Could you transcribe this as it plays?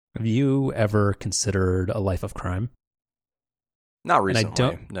Have you ever considered a life of crime? Not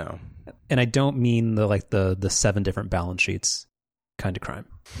recently, no. And I don't mean the 7 different balance sheets kind of crime,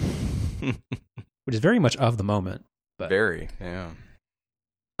 which is very much of the moment. But very, yeah.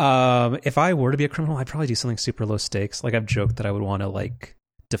 If I were to be a criminal, I'd probably do something super low stakes. Like I've joked that I would want to like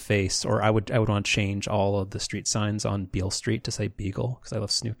deface, or I would want to change all of the street signs on Beale Street to say Beagle because I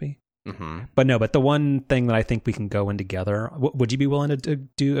love Snoopy. Mm-hmm. But the one thing that I think we can go in together, would you be willing to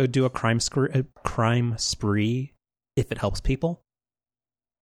do a crime spree if it helps people?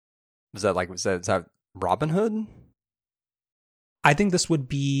 Is that Robin Hood? I think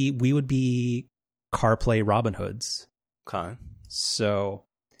we would be CarPlay Robin Hoods. Okay. So,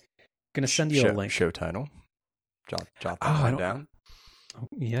 gonna send you a link. Show title. Jot that down.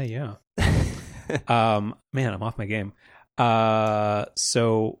 Yeah. Man, I'm off my game.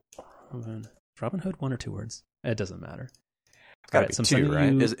 So, Robin Hood, 1 or 2 words? It doesn't matter. It's gotta be 2,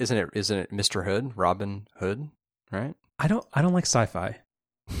 right? Isn't it Mr. Hood? Robin Hood, right? I don't like sci-fi.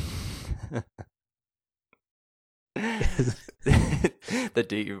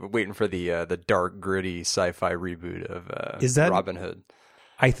 Waiting for the dark, gritty sci-fi reboot of Is that Robin Hood?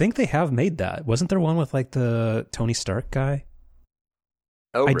 I think they have made that. Wasn't there one with like the Tony Stark guy?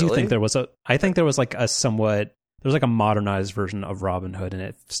 Oh, I really? do think there was like there's like a modernized version of Robin Hood, and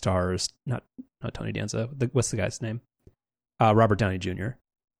it stars not Tony Danza. What's the guy's name? Robert Downey Jr.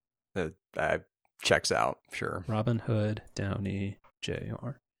 Checks out, sure. Robin Hood Downey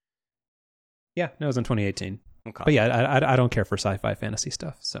Jr. Yeah, no, it was in 2018. Okay. But yeah, I don't care for sci-fi fantasy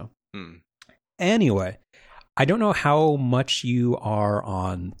stuff. So Anyway, I don't know how much you are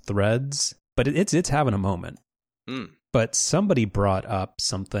on Threads, but it's having a moment. But somebody brought up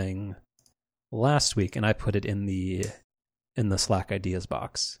something last week, and I put it in the Slack ideas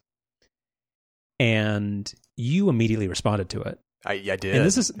box, and you immediately responded to it. I did. And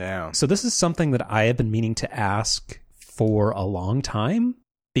this is something that I have been meaning to ask for a long time,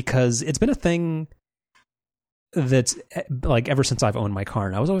 because it's been a thing that's like ever since I've owned my car,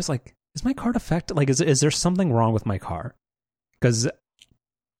 and I was always like, is my car defective? Like, is there something wrong with my car? Because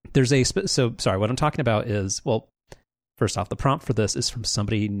there's sorry, what I'm talking about is, well, first off, the prompt for this is from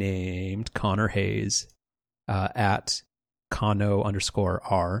somebody named Connor Hayes at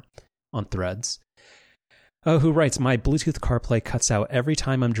Cono_R on Threads, who writes, my Bluetooth CarPlay cuts out every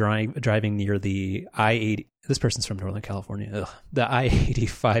time I'm driving near the I-80. This person's from Northern California. The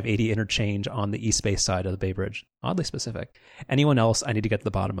I-85-80 interchange on the East Bay side of the Bay Bridge. Oddly specific. Anyone else, I need to get to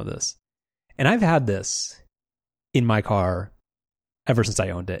the bottom of this. And I've had this in my car ever since I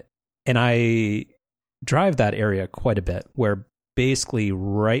owned it. And I drive that area quite a bit, where basically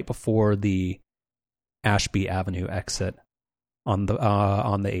right before the Ashby Avenue exit on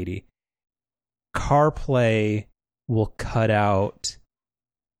the 80, CarPlay will cut out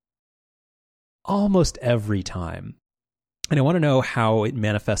almost every time. And I want to know how it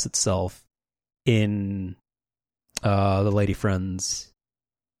manifests itself in the Lady Friends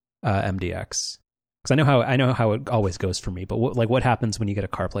MDX, because I know how it always goes for me. But what happens when you get a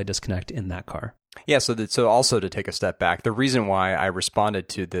CarPlay disconnect in that car? Yeah, so also to take a step back, the reason why I responded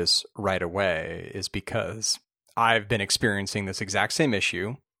to this right away is because I've been experiencing this exact same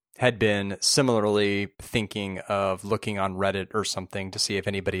issue, had been similarly thinking of looking on Reddit or something to see if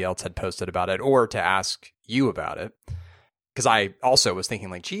anybody else had posted about it, or to ask you about it. Because I also was thinking,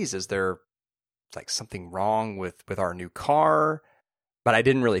 like, geez, is there like something wrong with our new car? But I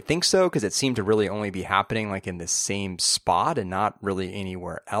didn't really think so, because it seemed to really only be happening like in the same spot and not really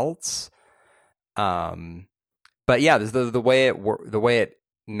anywhere else. But yeah, the way it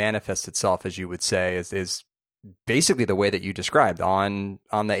manifests itself, as you would say, is basically the way that you described on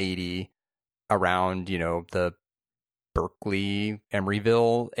the 80 around, the Berkeley,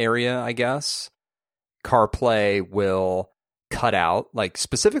 Emeryville area, I guess. CarPlay will cut out, like,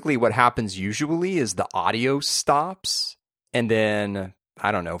 specifically what happens usually is the audio stops, and then,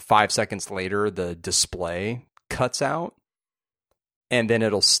 I don't know, 5 seconds later, the display cuts out, and then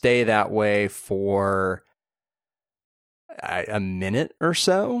it'll stay that way for a minute or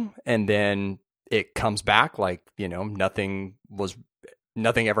so, and then it comes back like, nothing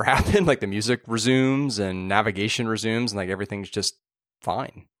ever happened. Like, the music resumes and navigation resumes, and like everything's just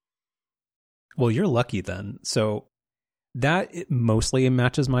fine. Well, you're lucky then. So it mostly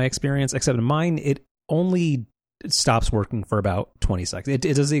matches my experience, except in mine, it only stops working for about 20 seconds.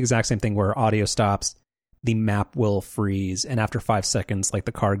 It does the exact same thing where audio stops, the map will freeze, and after 5 seconds, like,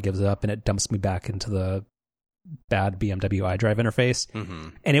 the car gives up and it dumps me back into the bad BMW iDrive interface. Mm-hmm.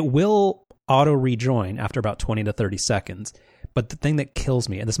 And it will auto rejoin after about 20 to 30 seconds. But the thing that kills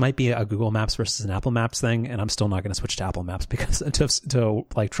me, and this might be a Google Maps versus an Apple Maps thing, and I'm still not going to switch to Apple Maps because to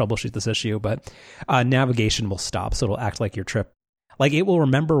like troubleshoot this issue, but navigation will stop. So it'll act like your trip, like it will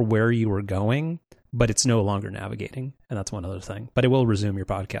remember where you were going, but it's no longer navigating. And that's one other thing. But it will resume your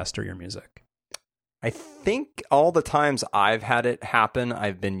podcast or your music. I think all the times I've had it happen,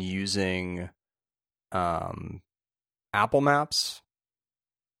 I've been using Apple Maps,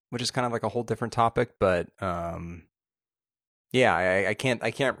 which is kind of like a whole different topic. But yeah, I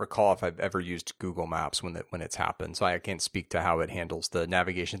can't recall if I've ever used Google Maps when it's happened. So I can't speak to how it handles the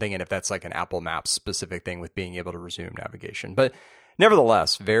navigation thing, and if that's like an Apple Maps specific thing with being able to resume navigation. But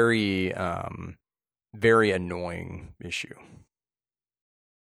nevertheless, very very annoying issue.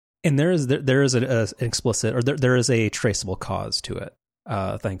 And there is an explicit, or there is a traceable cause to it,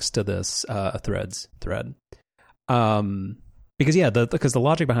 thanks to this thread. Because because the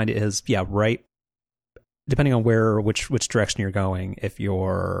logic behind it is, right, depending on which direction you're going, if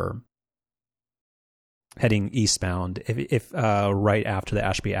you're heading eastbound, if right after the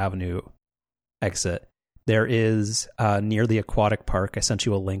Ashby Avenue exit, there is near the aquatic park. I sent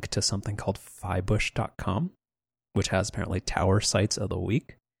you a link to something called Fibush.com, which has apparently tower sites of the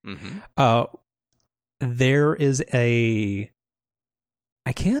week. Mm-hmm. There is I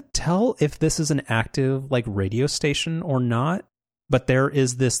can't tell if this is an active like radio station or not, but there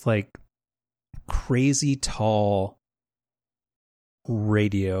is this like crazy tall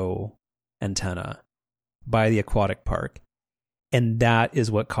radio antenna by the aquatic park, and that is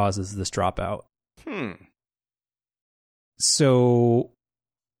what causes this dropout. So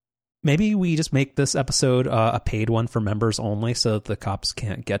maybe we just make this episode a paid one for members only so that the cops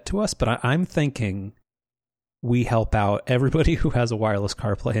can't get to us. But I'm thinking we help out everybody who has a wireless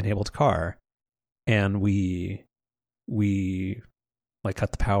CarPlay enabled car, and we like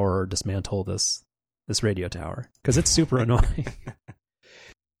cut the power or dismantle this radio tower because it's super annoying.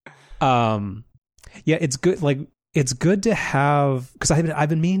 Yeah, it's good. Like it's good to have, because I've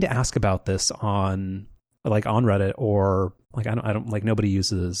been meaning to ask about this on Reddit, or like I don't like, nobody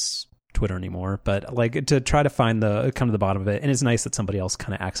uses Twitter anymore, but like to try to come to the bottom of it. And it's nice that somebody else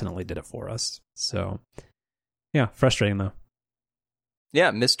kind of accidentally did it for us. So yeah, frustrating though.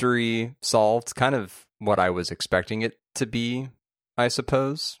 Yeah, mystery solved. Kind of what I was expecting it to be, I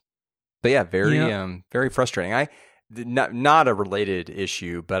suppose. But yeah, very frustrating. Not a related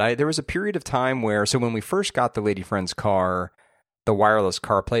issue, but there was a period of time where, so when we first got the Lady Friend's car, the wireless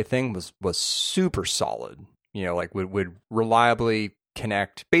CarPlay thing was super solid. You know, like would reliably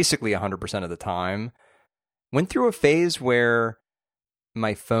connect basically 100% of the time. Went through a phase where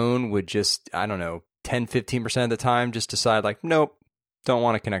my phone would just, I don't know, 10-15% of the time just decide like, nope, don't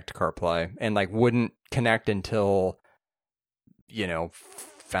want to connect to CarPlay, and like wouldn't connect until, you know,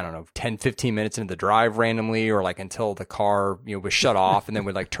 I don't know, 10-15 minutes into the drive randomly, or like until the car, you know, was shut off and then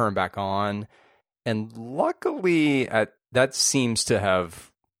would like turn back on. And luckily that seems to have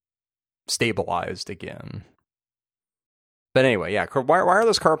stabilized again. But anyway, yeah,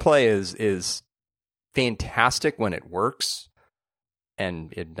 wireless CarPlay is fantastic when it works,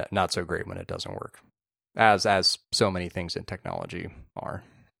 and not so great when it doesn't work, as so many things in technology are.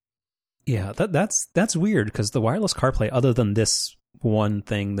 Yeah, that's weird, because the wireless CarPlay, other than this one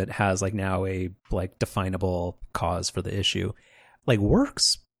thing that has like now a like definable cause for the issue, like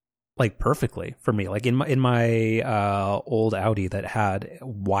works like perfectly for me. Like in my old Audi that had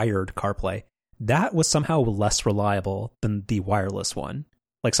wired CarPlay, that was somehow less reliable than the wireless one.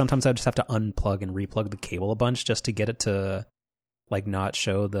 Like sometimes I just have to unplug and replug the cable a bunch just to get it to like not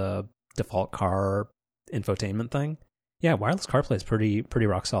show the default car infotainment thing. Yeah, wireless CarPlay is pretty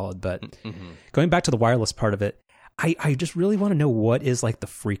rock solid. But going back to the wireless part of it, I just really want to know what is like the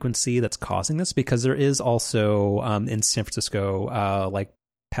frequency that's causing this, because there is also in San Francisco, like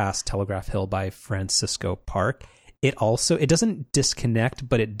past Telegraph Hill by Francisco Park, it doesn't disconnect,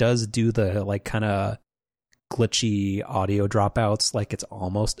 but it does do the like kind of glitchy audio dropouts, like it's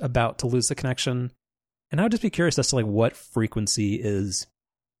almost about to lose the connection. And I would just be curious as to like what frequency is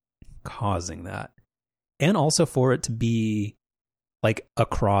causing that, and also for it to be like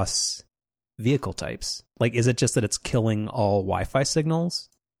across vehicle types. Like, is it just that it's killing all Wi-Fi signals?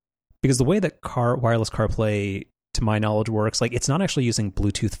 Because the way that wireless CarPlay, to my knowledge, works, like it's not actually using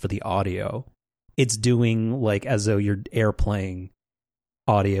Bluetooth for the audio. It's doing like as though you're airplaying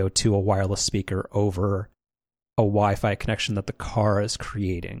audio to a wireless speaker over a Wi-Fi connection that the car is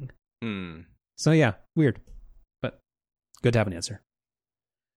creating. So yeah, weird, but good to have an answer.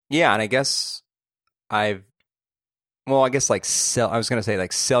 Yeah, and I guess like I was going to say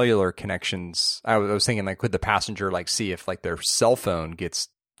like cellular connections. I was thinking like, could the passenger like see if like their cell phone gets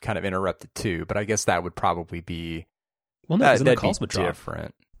kind of interrupted too? But I guess that would probably be Well, no, because then the that'd calls be would drop.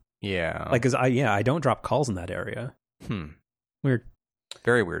 different. Yeah. Like, cause I don't drop calls in that area. Weird.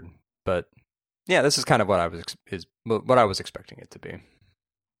 Very weird. But yeah, this is kind of what I was expecting it to be.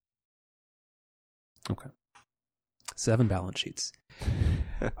 Okay. 7 balance sheets.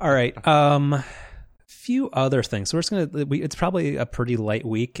 All right. Few other things. So we're just it's probably a pretty light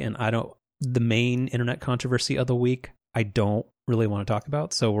week, and the main internet controversy of the week, I don't really want to talk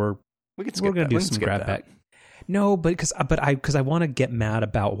about. So we're going to do some grab bag. No, because I want to get mad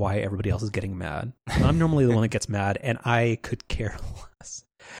about why everybody else is getting mad. I'm normally the one that gets mad, and I could care less.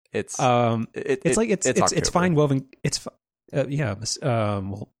 It's fine woven. It's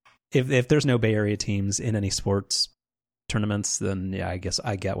well, if there's no Bay Area teams in any sports tournaments, then yeah, I guess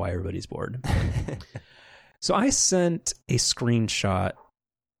I get why everybody's bored. So I sent a screenshot.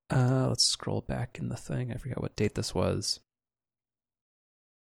 Let's scroll back in the thing. I forgot what date this was.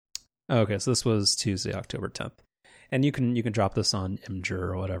 Okay, so this was Tuesday, October 10th. And you can drop this on Imgur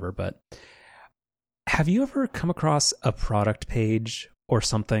or whatever, but have you ever come across a product page or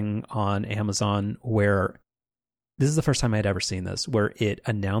something on Amazon where this is the first time I'd ever seen this, where it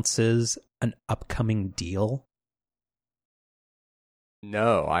announces an upcoming deal?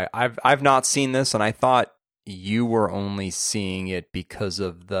 No, I've not seen this, and I thought you were only seeing it because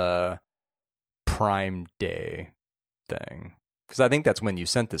of the Prime Day thing. Because I think that's when you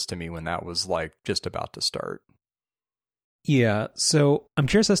sent this to me, when that was like just about to start. Yeah, so I'm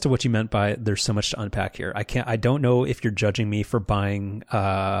curious as to what you meant by there's so much to unpack here. I don't know if you're judging me for buying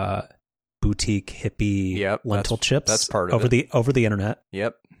boutique hippie lentil chips that's part of over the internet.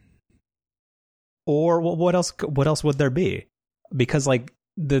 Yep. Or what else would there be? Because like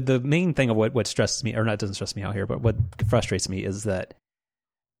the main thing of what stresses me, or not doesn't stress me out here, but what frustrates me is that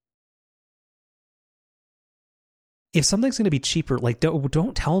if something's going to be cheaper, like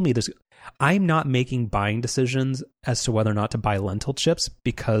don't tell me this. I'm not making buying decisions as to whether or not to buy lentil chips,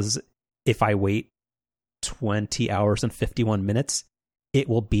 because if I wait 20 hours and 51 minutes, it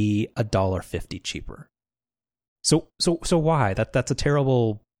will be $1.50 cheaper. So why? That's a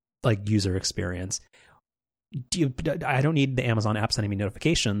terrible like user experience. I don't need the Amazon app sending me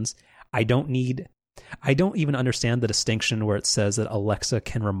notifications. I don't even understand the distinction where it says that Alexa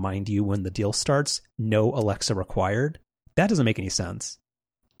can remind you when the deal starts. No Alexa required. That doesn't make any sense.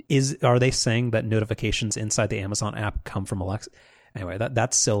 Are they saying that notifications inside the Amazon app come from Alexa? Anyway,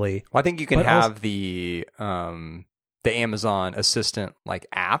 that's silly. Well, I think you can have the Amazon Assistant like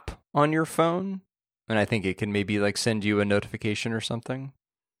app on your phone, and I think it can maybe like send you a notification or something.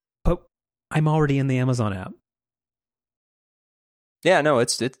 But I'm already in the Amazon app. Yeah, no,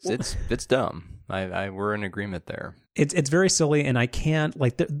 it's dumb. We're in agreement there. It's very silly, and I can't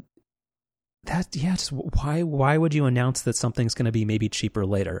like just why would you announce that something's going to be maybe cheaper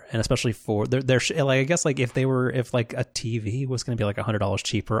later, and especially for they're like, I guess like if like a TV was going to be like $100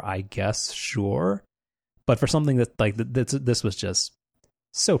 cheaper, I guess sure, but for something that like this was just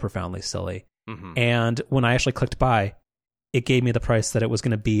so profoundly silly. Mm-hmm. And when I actually clicked buy, it gave me the price that it was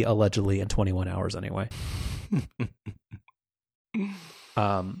going to be allegedly in 21 hours anyway.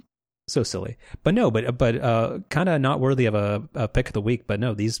 So silly, but kind of not worthy of a pick of the week. But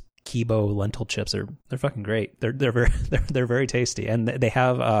no, these Kibo lentil chips they're fucking great. They're very tasty, and they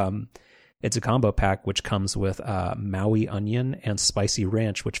have it's a combo pack which comes with Maui onion and spicy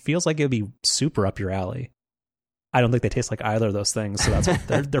ranch, which feels like it would be super up your alley. I don't think they taste like either of those things, so that's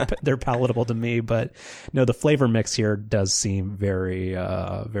they're palatable to me. But no, the flavor mix here does seem very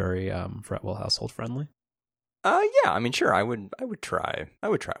Fretwell household friendly. Yeah, I mean, sure, I would try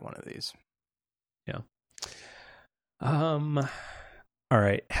one of these. Yeah. All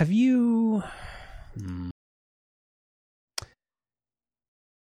right. Have you?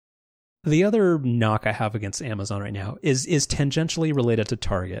 The other knock I have against Amazon right now is tangentially related to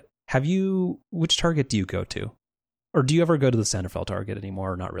Target. Which Target do you go to? Or do you ever go to the Santa Fe Target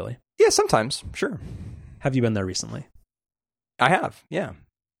anymore, or not really? Yeah, sometimes, sure. Have you been there recently? I have, yeah.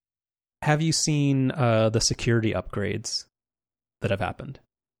 Have you seen the security upgrades that have happened?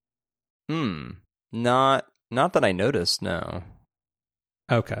 Not that I noticed, no.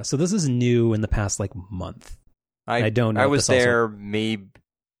 Okay, so this is new in the past like month. I don't know. I was there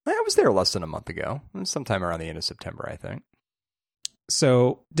I was there less than a month ago, sometime around the end of September, I think.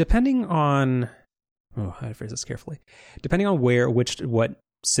 So depending on, how do I phrase this carefully? Depending on what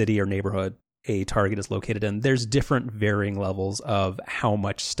city or neighborhood a Target is located in, there's different varying levels of how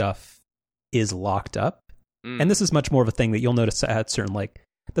much stuff is locked up. And this is much more of a thing that you'll notice at certain, like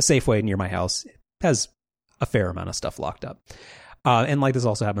the Safeway near my house has a fair amount of stuff locked up. And like this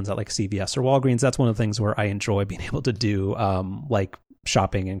also happens at like CVS or Walgreens. That's one of the things where I enjoy being able to do like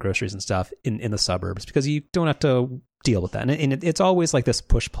shopping and groceries and stuff in the suburbs, because you don't have to deal with that. And it's always like this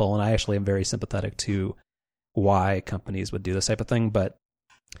push-pull, and I actually am very sympathetic to why companies would do this type of thing. But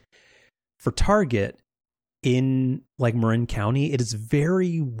for Target in like Marin County, it is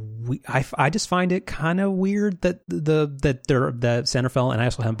very I just find it kind of weird that the Santa Fe, and I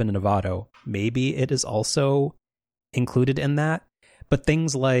also haven't been to Novato, maybe it is also included in that. But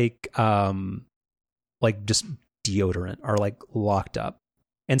things like just deodorant are like locked up.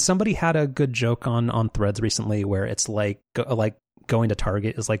 And somebody had a good joke on Threads recently where it's like going to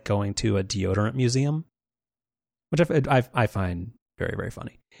Target is like going to a deodorant museum, which I find very, very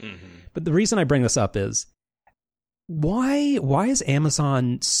funny. Mm-hmm. But the reason I bring this up is why is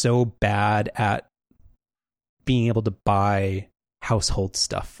Amazon so bad at being able to buy household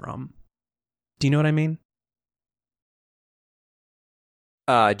stuff from? Do you know what I mean?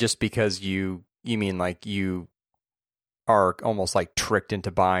 Just because you mean like you are almost like tricked into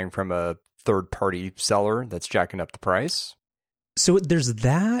buying from a third-party seller that's jacking up the price? So there's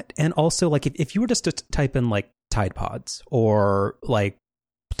that, and also like if you were just to type in like Tide Pods or like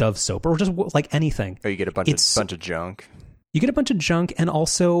Dove soap or just like anything, you get a bunch of junk. You get a bunch of junk, and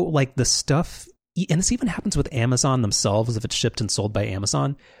also like the stuff, and this even happens with Amazon themselves. If it's shipped and sold by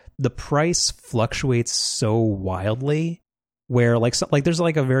Amazon, the price fluctuates so wildly. Where like there's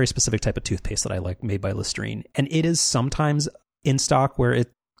like a very specific type of toothpaste that I like made by Listerine, and it is sometimes in stock where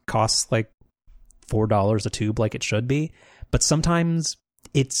it costs like $4 a tube, like it should be, but sometimes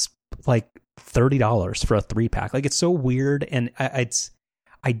it's like $30 for a 3-pack. Like it's so weird, and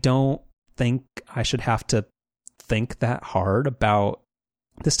I don't think I should have to think that hard about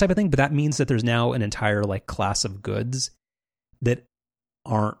this type of thing. But that means that there's now an entire like class of goods that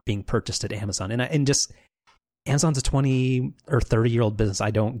aren't being purchased at Amazon, and just. Amazon's a 20 or 30-year-old business.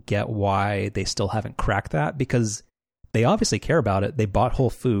 I don't get why they still haven't cracked that, because they obviously care about it. They bought Whole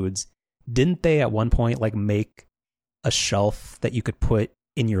Foods. Didn't they at one point like make a shelf that you could put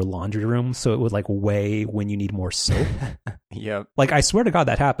in your laundry room so it would like weigh when you need more soap? Yep. Like I swear to God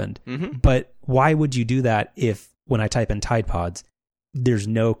that happened. Mm-hmm. But why would you do that if when I type in Tide Pods, there's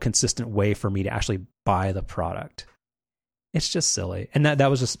no consistent way for me to actually buy the product? It's just silly. And that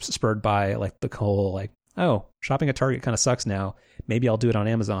was just spurred by like the whole like, oh, shopping at Target kind of sucks now. Maybe I'll do it on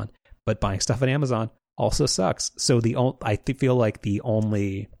Amazon. But buying stuff at Amazon also sucks. So I feel like the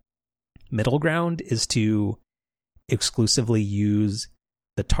only middle ground is to exclusively use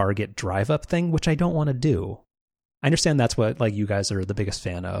the Target drive-up thing, which I don't want to do. I understand that's what like you guys are the biggest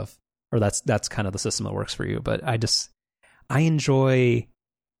fan of, or that's kind of the system that works for you. But I enjoy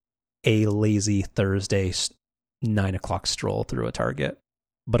a lazy Thursday 9 o'clock stroll through a Target.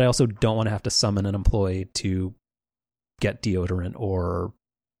 But I also don't want to have to summon an employee to get deodorant or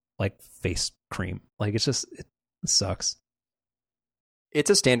like face cream. Like it sucks.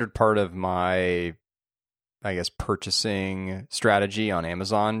 It's a standard part of my, I guess, purchasing strategy on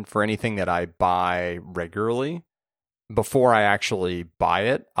Amazon for anything that I buy regularly. Before I actually buy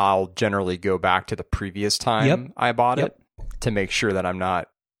it, I'll generally go back to the previous time I bought it to make sure that I'm not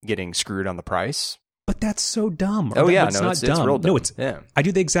getting screwed on the price. But that's so dumb. Oh yeah, it's no, not it's dumb. real dumb. No, I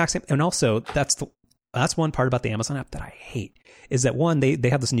do the exact same. And also, that's one part about the Amazon app that I hate is that one, they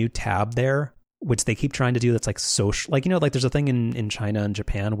have this new tab there, which they keep trying to do. That's like social, like like there's a thing in China and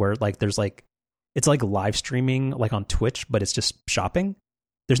Japan where like there's like it's like live streaming like on Twitch, but it's just shopping.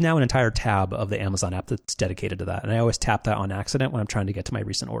 There's now an entire tab of the Amazon app that's dedicated to that, and I always tap that on accident when I'm trying to get to my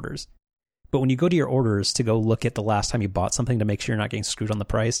recent orders. But when you go to your orders to go look at the last time you bought something to make sure you're not getting screwed on the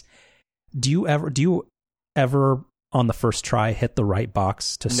price. Do you ever on the first try hit the right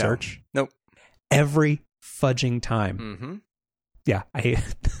box to search? Nope. Every fudging time. Mm-hmm. Yeah, I hate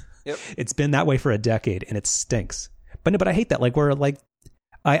it. Yep. It's been that way for a decade and it stinks. But I hate that. Like where like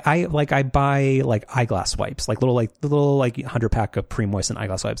I buy like eyeglass wipes, like little 100-pack of pre-moistened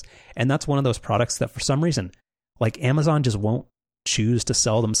eyeglass wipes. And that's one of those products that for some reason like Amazon just won't choose to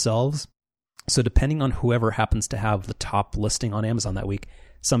sell themselves. So depending on whoever happens to have the top listing on Amazon that week,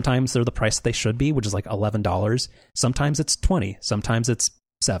 sometimes they're the price they should be, which is like $11. Sometimes it's $20. Sometimes it's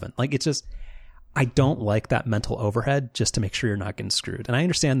 $7. Like it's just, I don't like that mental overhead just to make sure you're not getting screwed. And I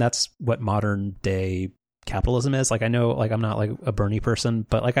understand that's what modern day capitalism is. Like I know, like I'm not like a Bernie person,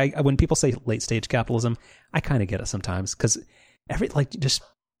 but like I when people say late stage capitalism, I kind of get it sometimes because just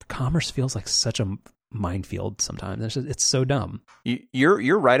commerce feels like such a minefield sometimes. It's so dumb.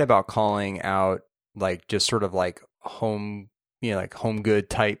 You're right about calling out like just sort of like home good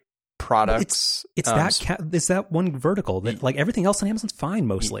type products. It's that one vertical that like everything else on Amazon's fine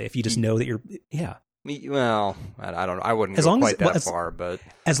mostly if you just know that you're Well, I don't know. I wouldn't go quite that far, but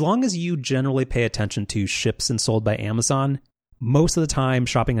as long as you generally pay attention to ships and sold by Amazon, most of the time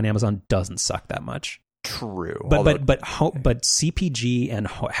shopping on Amazon doesn't suck that much. True. But CPG and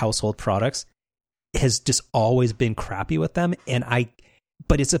household products has just always been crappy with them,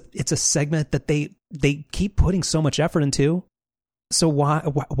 but it's a segment that they keep putting so much effort into. So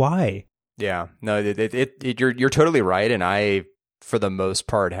why? Yeah, no, you're totally right, and I, for the most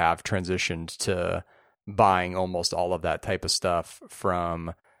part, have transitioned to buying almost all of that type of stuff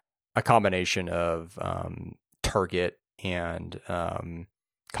from a combination of Target and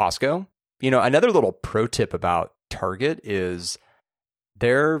Costco. Another little pro tip about Target is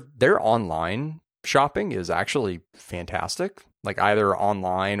their online shopping is actually fantastic. Like either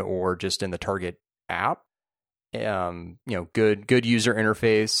online or just in the Target app. Good user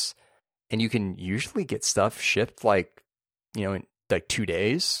interface, and you can usually get stuff shipped in like 2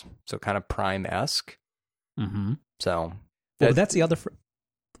 days. So kind of Prime-esque. Mm-hmm. So that's the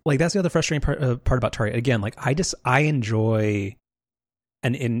other frustrating part about Target. Again, like I enjoy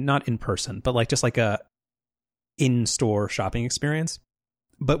not in person, but like just like a in-store shopping experience.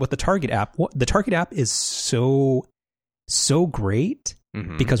 But with the Target app is so great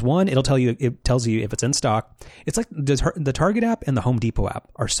because one, it tells you if it's in stock. It's like the Target app and the Home Depot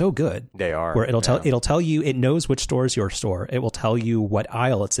app are so good. They are. Where it'll tell you, it knows which store is your store. It will tell you what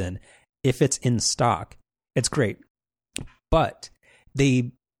aisle it's in. If it's in stock, it's great. But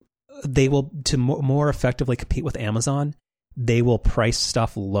they will, to more effectively compete with Amazon, they will price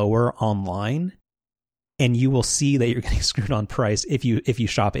stuff lower online, and you will see that you're getting screwed on price if you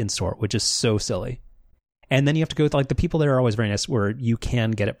shop in store, which is so silly. And then you have to go with like the people there are always very nice where you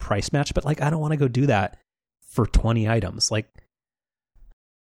can get it price matched, but like I don't want to go do that for 20 items. Like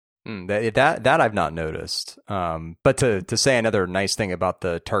that I've not noticed. But to say another nice thing about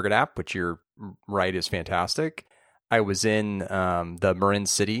the Target app, which you're right is fantastic. I was in the Marin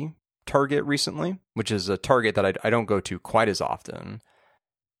City Target recently, which is a Target that I don't go to quite as often.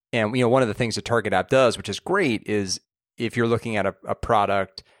 And one of the things the Target app does, which is great, is if you're looking at a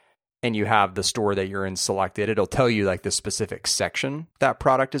product and you have the store that you're in selected, it'll tell you like the specific section that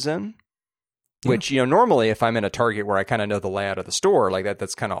product is in. Yeah. Which, normally if I'm in a Target where I kind of know the layout of the store, like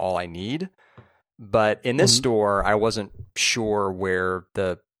that's kind of all I need. But in this store, I wasn't sure where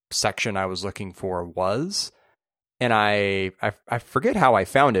the section I was looking for was. And I forget how I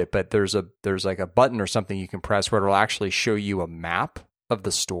found it, but there's like a button or something you can press where it'll actually show you a map of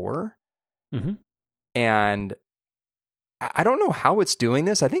the store. Mm-hmm. And I don't know how it's doing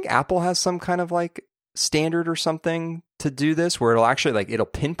this. I think Apple has some kind of like standard or something to do this where it'll actually like it'll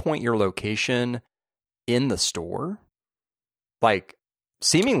pinpoint your location in the store, like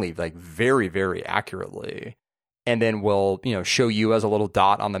seemingly like very, very accurately. And then will, show you as a little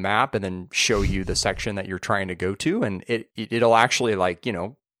dot on the map and then show you the section that you're trying to go to. And it'll actually like,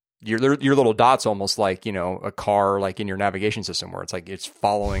 your little dot's almost like, a car, like in your navigation system where it's like, it's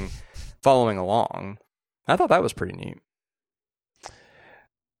following along. I thought that was pretty neat.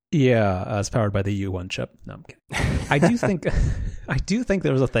 Yeah, it's powered by the U1 chip. No, I'm kidding. I do think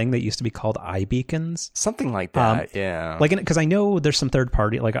there was a thing that used to be called iBeacons, something like that. Yeah, like because I know there's some third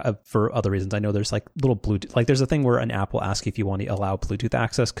party, like for other reasons. I know there's like little Bluetooth. Like there's a thing where an app will ask you if you want to allow Bluetooth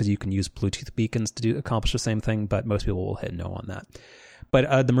access because you can use Bluetooth beacons to accomplish the same thing, but most people will hit no on that.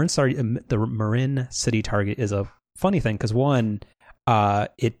 But the Marin City Target is a funny thing because one, have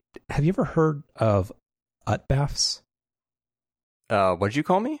you ever heard of UT baths? What did you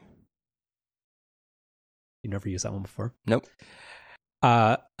call me? You never used that one before? Nope.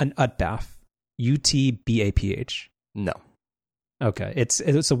 An UT bath, UTBAPH. No. Okay, it's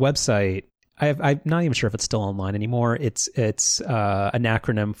a website. I'm not even sure if it's still online anymore. It's an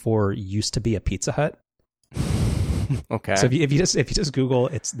acronym for used to be a Pizza Hut. Okay. So if you just Google,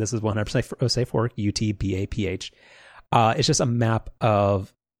 this is 100% safe work, UTBAPH. It's just a map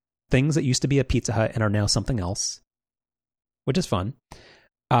of things that used to be a Pizza Hut and are now something else, which is fun.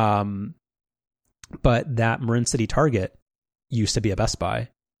 But that Marin City Target used to be a Best Buy,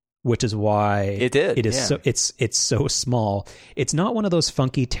 which is why it is so it's so small. It's not one of those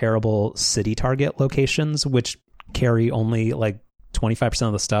funky, terrible city Target locations which carry only like 25%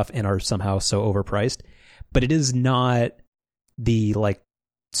 of the stuff and are somehow so overpriced. But it is not the like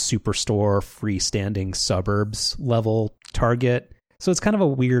superstore freestanding suburbs level Target. So it's kind of a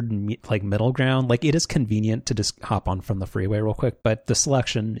weird like middle ground. Like it is convenient to just hop on from the freeway real quick, but the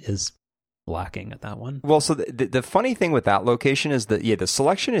selection is lacking at that one. Well, so the funny thing with that location is that the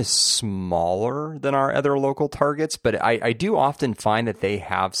selection is smaller than our other local Targets, but I do often find that they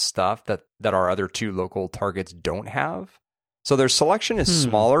have stuff that our other two local Targets don't have. So their selection is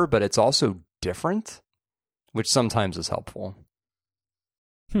smaller, but it's also different, which sometimes is helpful.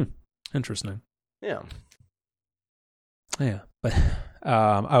 Interesting. Yeah. Yeah, but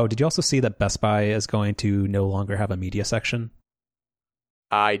oh, did you also see that Best Buy is going to no longer have a media section?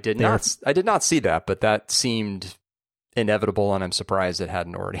 I did not see that, but that seemed inevitable, and I'm surprised it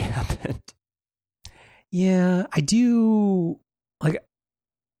hadn't already happened. Yeah, I do. Like,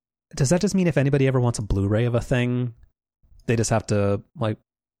 does that just mean if anybody ever wants a Blu-ray of a thing, they just have to like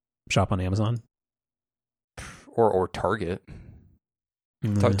shop on Amazon or Target?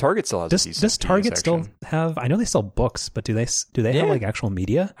 Target still has. Does Target still have? I know they sell books, but do they have like actual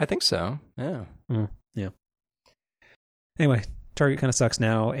media? I think so. Yeah. Yeah. Anyway, Target kind of sucks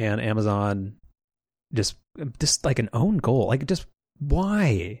now, and Amazon just like an own goal. Like, just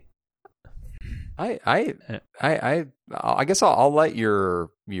why? I guess I'll let your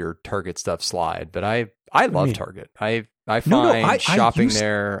Target stuff slide, but I love Target. I find shopping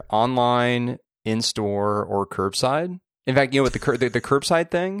there online, in store, or curbside. In fact, with the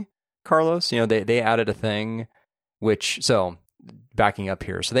curbside thing, Carlos, they added a thing, so backing up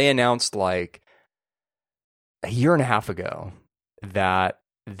here, so they announced like a year and a half ago that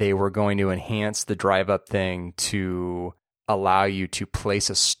they were going to enhance the drive up thing to allow you to place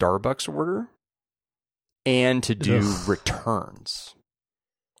a Starbucks order and to do returns.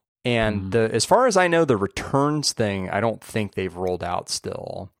 And as far as I know, the returns thing, I don't think they've rolled out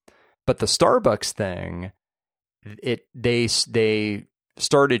still. But the Starbucks thing, they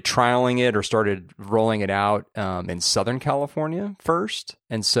started trialing it or started rolling it out in Southern California first.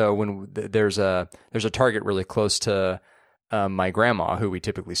 And so when there's a Target really close to my grandma, who we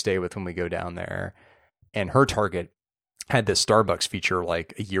typically stay with when we go down there, and her Target had this Starbucks feature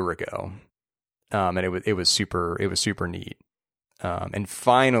like a year ago. And it was super neat. And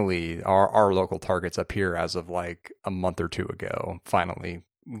finally, our local Targets up here, as of like a month or two ago, finally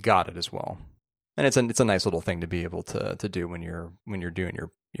got it as well. And it's a nice little thing to be able to do when you're doing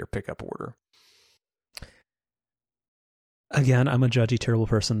your pickup order. Again, I'm a judgy, terrible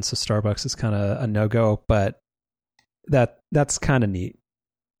person, so Starbucks is kind of a no-go, but that's kind of neat.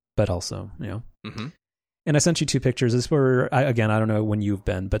 But also, Mm-hmm. And I sent you two pictures. This were, again, I don't know when you've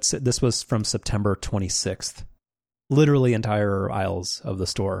been, but this was from September 26th. Literally entire aisles of the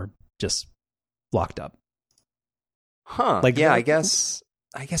store just locked up. Huh. Like, yeah, I guess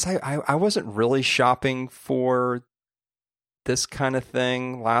I wasn't really shopping for this kind of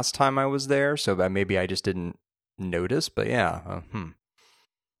thing last time I was there, so maybe I just didn't notice, but yeah.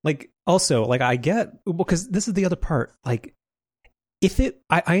 Like, also, like, I get, because this is the other part, like,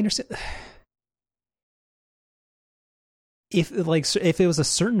 I understand... If it was a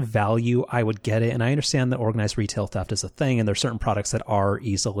certain value, I would get it. And I understand that organized retail theft is a thing, and there's certain products that are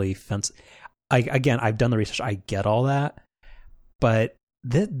easily fenced. Again, I've done the research. I get all that. But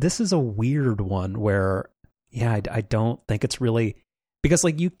this is a weird one where, yeah, I don't think it's really... Because,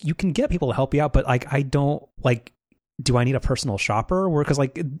 like, you can get people to help you out, but, like, I don't, like... Do I need a personal shopper? Because,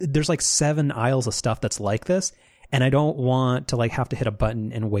 like, there's, like, 7 aisles of stuff that's like this, and I don't want to, like, have to hit a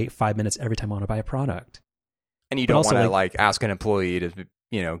button and wait 5 minutes every time I want to buy a product. And you don't want to like ask an employee to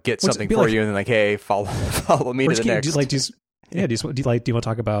get something for you and then like, hey, follow me to the next. Do you want to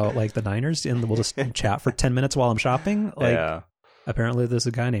talk about like the Niners and we'll just chat for 10 minutes while I'm shopping? Like, yeah. Apparently there's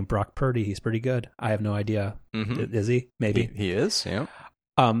a guy named Brock Purdy. He's pretty good. I have no idea. Mm-hmm. Is he? Maybe he is. Yeah.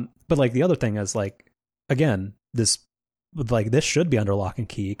 But like the other thing is like, again, this should be under lock and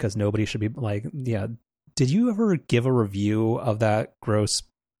key because nobody should be like, yeah. Did you ever give a review of that gross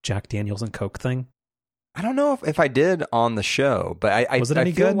Jack Daniels and Coke thing? I don't know if I did on the show, but I was it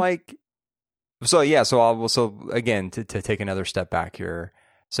any feel good? Like so. Yeah. So again to take another step back here.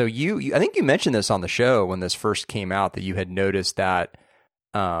 So I think you mentioned this on the show when this first came out that you had noticed that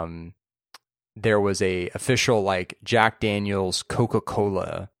there was a official like Jack Daniels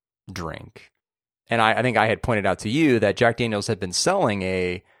Coca-Cola drink, and I think I had pointed out to you that Jack Daniels had been selling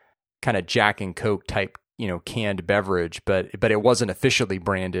a kind of Jack and Coke type canned beverage, but it wasn't officially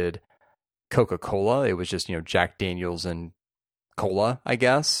branded Coca-Cola. It was just, Jack Daniels and cola, I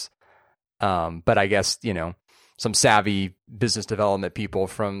guess. But I guess, some savvy business development people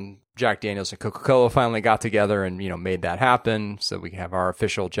from Jack Daniels and Coca-Cola finally got together and, made that happen. So we have our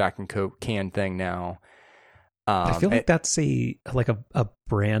official Jack and Coke can thing now. I feel like that's a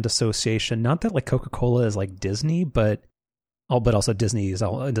brand association. Not that like Coca-Cola is like Disney, but also Disney is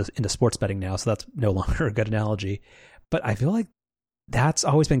all into sports betting now. So that's no longer a good analogy. But I feel like that's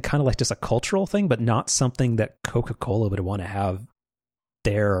always been kind of like just a cultural thing, but not something that Coca-Cola would want to have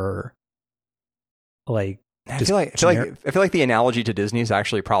their like. I feel like the analogy to Disney is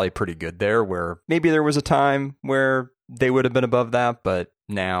actually probably pretty good there, where maybe there was a time where they would have been above that, but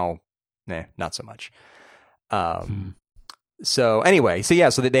now, not so much. So anyway, so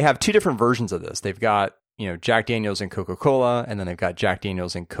they have 2 different versions of this. They've got Jack Daniels and Coca-Cola, and then they've got Jack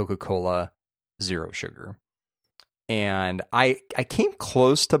Daniels and Coca-Cola Zero Sugar. And I came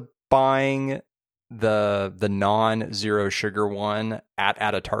close to buying the non-zero sugar one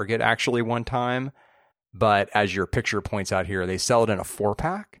at a Target actually one time, but as your picture points out here, they sell it in a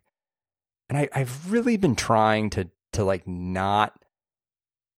 4-pack. And I've really been trying to like not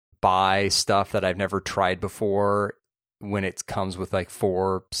buy stuff that I've never tried before when it comes with like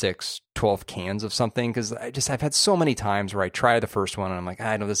 4, 6, 12 cans of something, because I've had so many times where I try the first one and I'm like,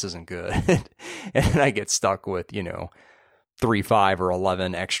 I know this isn't good. And I get stuck with 3, 5, or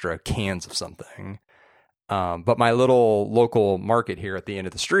 11 extra cans of something. But my little local market here at the end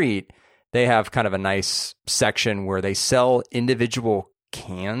of the street, they have kind of a nice section where they sell individual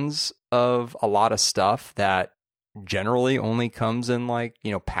cans of a lot of stuff that generally only comes in like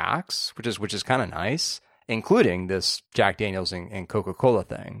packs, which is kind of nice, including this Jack Daniels and Coca-Cola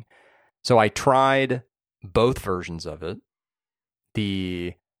thing. So I tried both versions of it.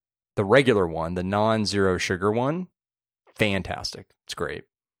 The regular one, the non-zero sugar one, fantastic. It's great.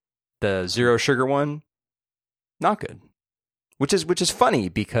 The zero sugar one, not good. Which is funny,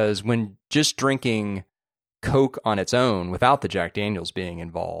 because when just drinking Coke on its own without the Jack Daniels being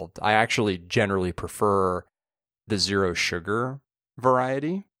involved, I actually generally prefer the zero sugar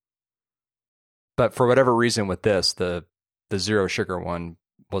variety. But for whatever reason with this, the zero sugar one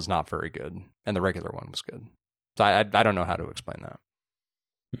was not very good, and the regular one was good. So I don't know how to explain that.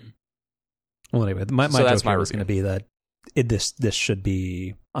 Well, anyway, my joke here was going to be that this should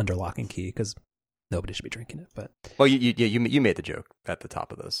be under lock and key, because nobody should be drinking it. But you made the joke at the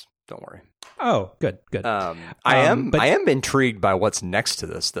top of this. Don't worry. Oh, good. I am intrigued by what's next to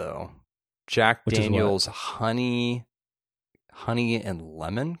this though. Jack Daniels honey and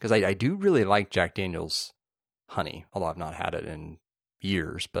lemon, because I do really like Jack Daniels honey, although I've not had it in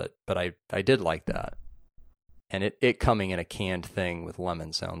years, but I did like that. And it coming in a canned thing with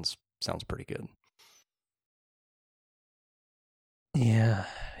lemon sounds pretty good. Yeah.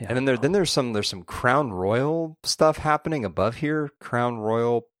 And then there's some Crown Royal stuff happening above here. Crown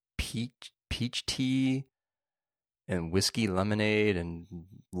Royal peach tea and whiskey lemonade and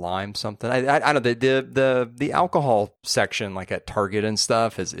lime something. I don't know, the alcohol section like at Target and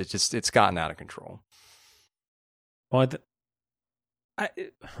stuff it's gotten out of control. Well, I'll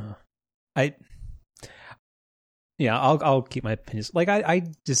keep my opinions. Like I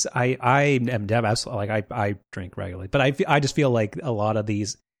am absolutely like I drink regularly, but I just feel like a lot of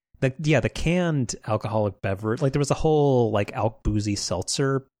these the canned alcoholic beverage, like there was a whole like boozy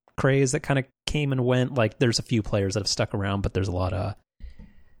seltzer craze that kind of came and went. Like there's a few players that have stuck around, but there was a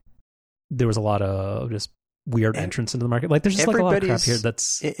lot of just weird entrance into the market. Like there's just like a lot of crap here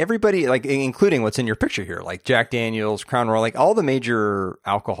that's everybody, like including what's in your picture here, like Jack Daniels, Crown Royal, like all the major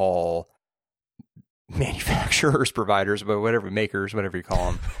alcohol manufacturers, providers, but whatever you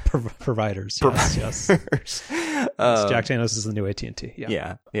call them, providers. Yes. Jack Daniels is the new AT&T.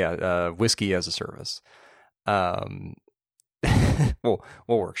 Yeah. Whiskey as a service. We'll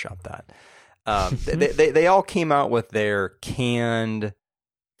workshop that. They all came out with their canned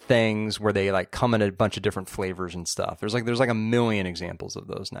things where they like come in a bunch of different flavors and stuff. There's like a million examples of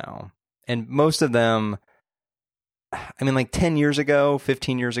those now, and most of them, I mean, like 10 years ago,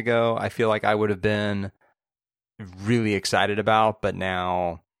 15 years ago, I feel like I would have been really excited about, but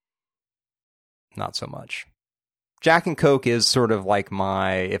now not so much. Jack and Coke is sort of like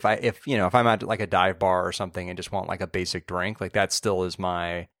my, if I'm at like a dive bar or something and just want like a basic drink, like that still is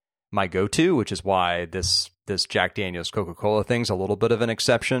my go-to, which is why this Jack Daniels Coca-Cola thing's a little bit of an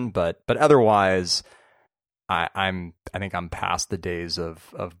exception, but otherwise I think I'm past the days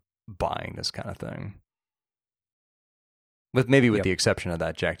of buying this kind of thing. With the exception of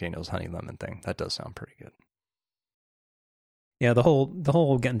that Jack Daniels honey lemon thing. That does sound pretty good. Yeah, the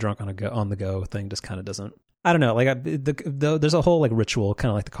whole getting drunk on the go thing just kind of doesn't. I don't know. Like there's a whole like ritual, kind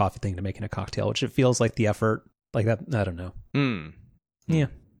of like the coffee thing, to making a cocktail, which it feels like the effort like that. I don't know.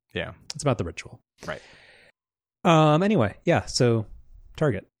 Yeah, it's about the ritual, right? Anyway, yeah. So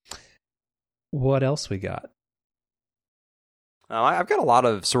Target. What else we got? I've got a lot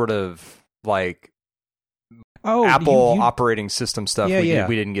of sort of like Apple operating system stuff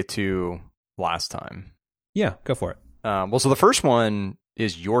we didn't get to last time. Yeah, go for it. Well, so the first one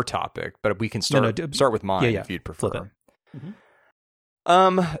is your topic, but we can start with mine if you'd prefer. So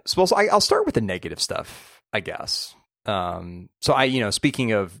I'll start with the negative stuff, I guess. So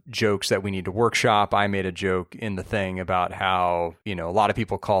speaking of jokes that we need to workshop, I made a joke in the thing about how, a lot of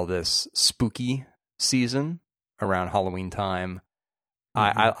people call this spooky season around Halloween time.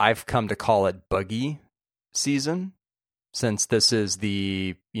 I've come to call it buggy season. since this is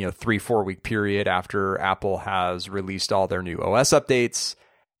the 3-4 week period after Apple has released all their new OS updates,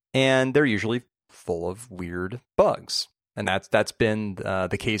 and they're usually full of weird bugs. And that's been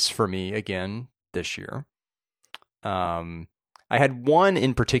the case for me again this year. I had one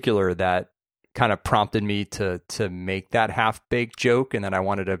in particular that kind of prompted me to make that half-baked joke, and that I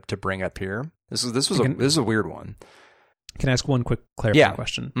wanted to bring up here. This is a weird one. Can I ask one quick clarifying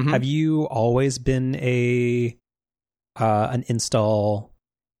question? Mm-hmm. Have you always been an install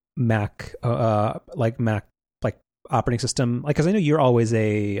Mac operating system? Like, because I know you're always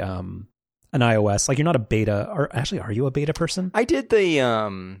an iOS. Like, you're not a beta, or actually, are you a beta person? I did the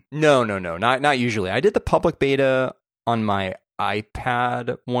no, not usually. I did the public beta on my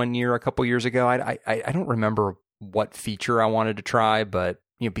iPad one year, a couple years ago. I don't remember what feature I wanted to try, but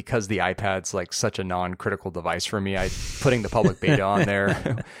because the iPad's like such a non-critical device for me, putting the public beta on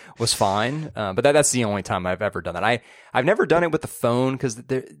there was fine. But that's the only time I've ever done that. I've never done it with the phone because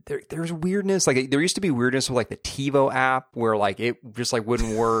there's weirdness. Like, there used to be weirdness with like the TiVo app where like it just like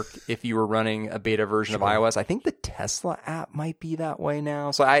wouldn't work if you were running a beta version of iOS. I think the Tesla app might be that way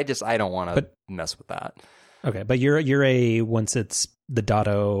now. So I don't want to mess with that. Okay, but you're once it's the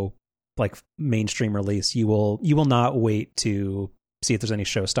 .0 like mainstream release, you will not wait to see if there's any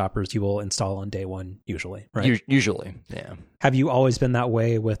showstoppers. You will install on day one, usually, right? Usually, yeah. Have you always been that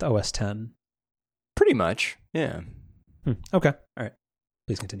way with OS 10? Pretty much, yeah. Okay, all right.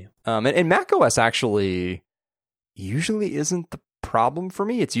 Please continue. And Mac OS actually usually isn't the problem for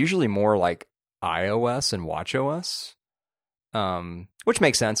me. It's usually more like iOS and watchOS, which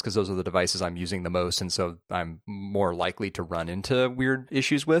makes sense because those are the devices I'm using the most, and so I'm more likely to run into weird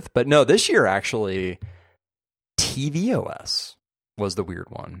issues with. But no, this year actually, tvOS was the weird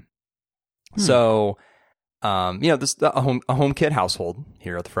one. So, this a HomeKit household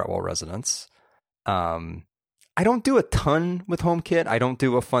here at the Fretwell residence. I don't do a ton with HomeKit. I don't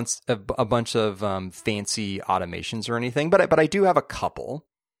do a bunch of fancy automations or anything, but I do have a couple,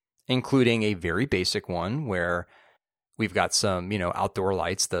 including a very basic one where we've got some outdoor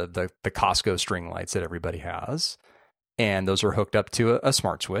lights, the Costco string lights that everybody has, and those are hooked up to a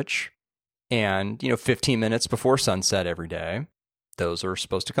smart switch. And 15 minutes before sunset every day, those are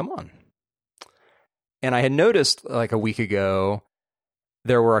supposed to come on. And I had noticed like a week ago,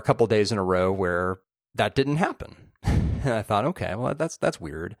 there were a couple days in a row where that didn't happen. And I thought, okay, well, that's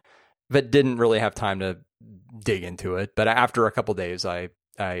weird, but didn't really have time to dig into it. But after a couple days, I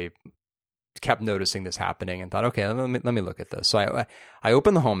kept noticing this happening and thought, okay, let me look at this. So I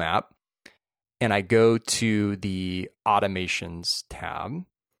open the Home app and I go to the Automations tab,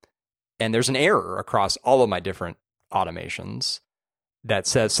 and there's an error across all of my different automations that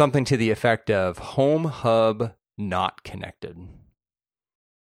says something to the effect of Home Hub not connected.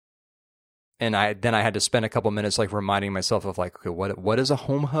 And then I had to spend a couple minutes like reminding myself of like, okay, what is a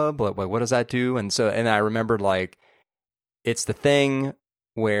Home Hub? What does that do? And I remembered like it's the thing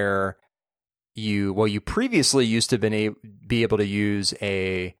where you previously used to be able to use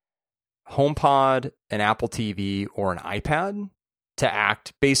a HomePod, an Apple TV, or an iPad to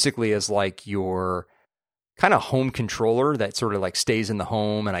act basically as like your kind of home controller that sort of like stays in the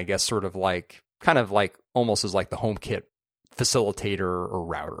home, and I guess sort of like kind of like almost as like the HomeKit facilitator or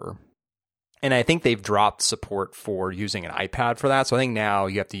router. And I think they've dropped support for using an iPad for that. So I think now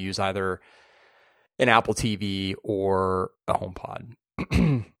you have to use either an Apple TV or a HomePod.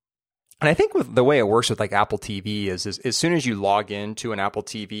 And I think with the way it works with like Apple TV is as soon as you log into an Apple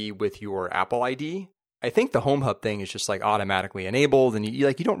TV with your Apple ID, I think the Home Hub thing is just like automatically enabled, and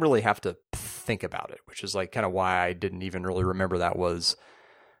you don't really have to think about it, which is like kind of why I didn't even really remember that was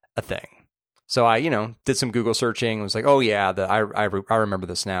a thing. So I, did some Google searching and was like, oh yeah, I remember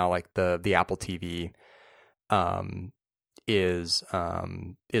this now. Like the Apple TV is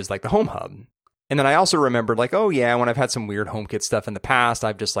like the Home Hub. And then I also remembered like, oh yeah, when I've had some weird HomeKit stuff in the past,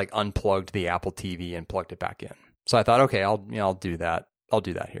 I've just like unplugged the Apple TV and plugged it back in. So I thought, okay, I'll do that. I'll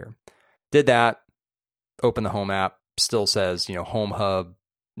do that here. Did that. Open the Home app. Still says, Home Hub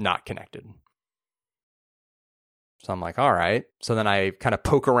not connected. So I'm like, all right. So then I kind of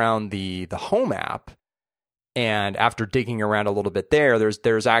poke around the Home app, and after digging around a little bit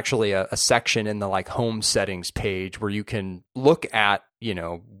there's actually a section in the like home settings page where you can look at,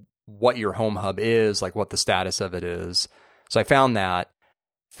 what your Home Hub is, like what the status of it is. So I found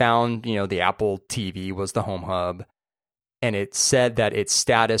the Apple TV was the Home Hub, and it said that its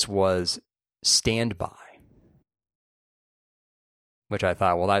status was standby, which I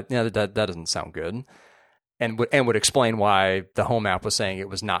thought, well, that doesn't sound good. And would explain why the Home app was saying it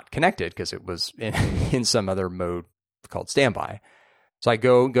was not connected, because it was in some other mode called standby. So I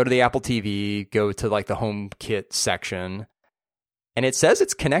go to the Apple TV, go to like the HomeKit section, and it says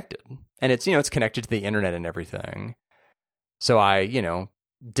it's connected, and it's it's connected to the internet and everything. So I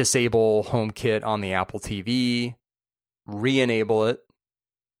disable HomeKit on the Apple TV, re-enable it,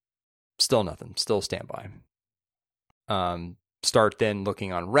 still nothing, still standby. Start then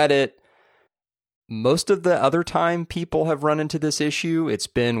looking on Reddit. Most of the other time people have run into this issue, it's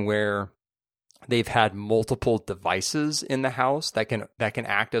been where they've had multiple devices in the house that can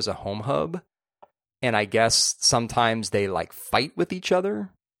act as a home hub. And I guess sometimes they like fight with each other,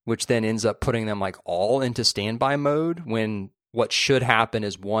 which then ends up putting them like all into standby mode, when what should happen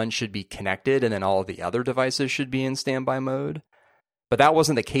is one should be connected and then all of the other devices should be in standby mode. But that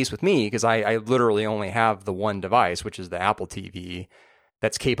wasn't the case with me, because I literally only have the one device, which is the Apple TV,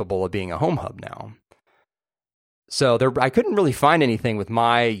 that's capable of being a home hub now. So I couldn't really find anything with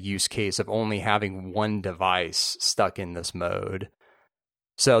my use case of only having one device stuck in this mode.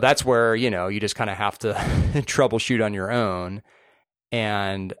 So that's where, you just kind of have to troubleshoot on your own.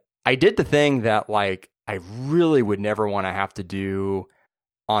 And I did the thing that like I really would never want to have to do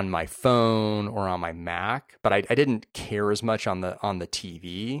on my phone or on my Mac, but I didn't care as much on the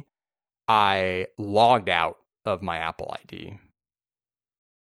TV. I logged out of my Apple ID.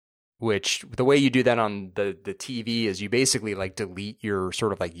 Which the way you do that on the TV is you basically like delete your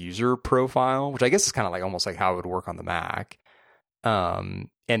sort of like user profile, which I guess is kind of like almost like how it would work on the Mac. And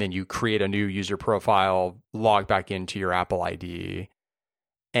then you create a new user profile, log back into your Apple ID.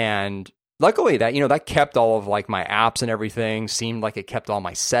 And luckily that, that kept all of like my apps and everything, seemed like it kept all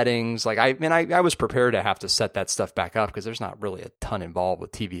my settings. Like I was prepared to have to set that stuff back up because there's not really a ton involved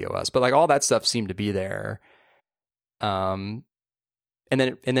with tvOS, but like all that stuff seemed to be there. And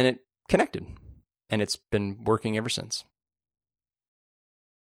then it connected, and it's been working ever since.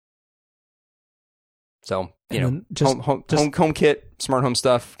 So, HomeKit, smart home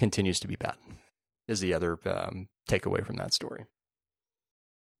stuff continues to be bad, is the other takeaway from that story.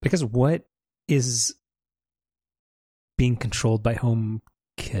 Because what is being controlled by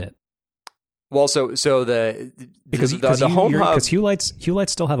HomeKit? Well, so the home hub, because Hue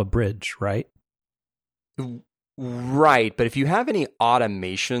lights still have a bridge, right? Right, but if you have any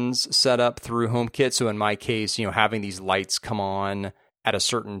automations set up through HomeKit, so in my case, having these lights come on at a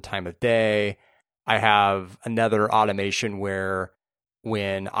certain time of day, I have another automation where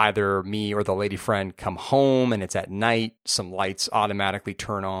when either me or the lady friend come home and it's at night, some lights automatically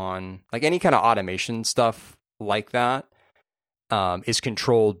turn on. Like any kind of automation stuff like that is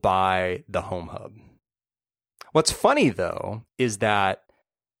controlled by the Home Hub. What's funny though is that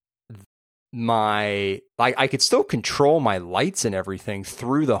I could still control my lights and everything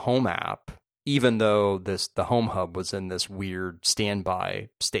through the Home app, even though the Home Hub was in this weird standby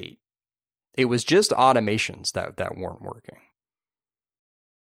state. It was just automations that weren't working.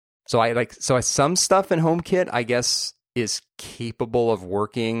 So some stuff in HomeKit, I guess, is capable of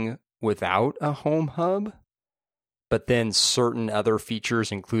working without a Home Hub, but then certain other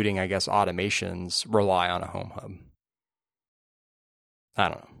features, including, I guess, automations, rely on a Home Hub. I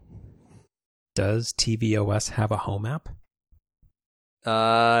don't know. Does tvOS have a home app?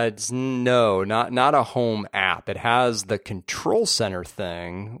 No, not a home app. It has the control center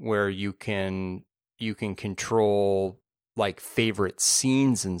thing where you can control like favorite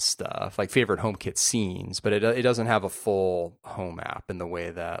scenes and stuff, like favorite HomeKit scenes, but it doesn't have a full home app in the way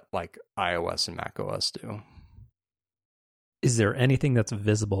that like iOS and macOS do. Is there anything that's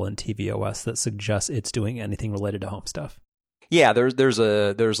visible in tvOS that suggests it's doing anything related to home stuff? Yeah,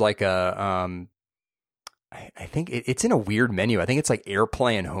 there's like a I think it's in a weird menu. I think it's like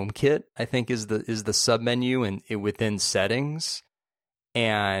AirPlay and HomeKit, I think is the sub menu and within settings.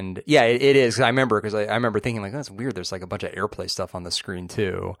 And yeah, it is. I remember thinking like, oh, that's weird. There's like a bunch of AirPlay stuff on the screen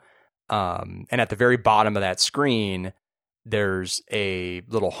too. And at the very bottom of that screen, there's a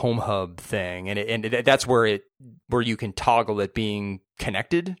little Home Hub thing, and that's where you can toggle it being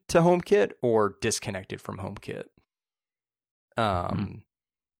connected to HomeKit or disconnected from HomeKit.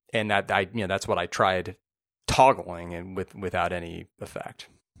 And that's what I tried toggling and without any effect.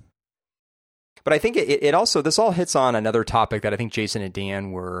 But I think it also, this all hits on another topic that I think Jason and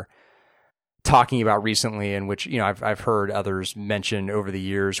Dan were talking about recently, and which, I've heard others mention over the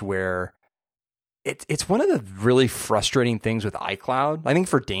years, where it's one of the really frustrating things with iCloud. I think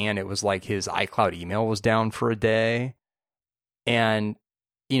for Dan, it was like his iCloud email was down for a day. And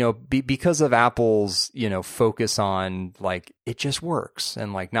because of Apple's, focus on like, it just works,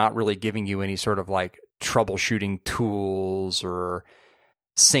 and like not really giving you any sort of like troubleshooting tools or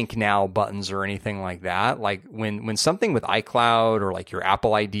sync now buttons or anything like that. Like when something with iCloud or like your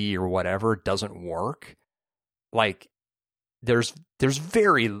Apple ID or whatever doesn't work, like there's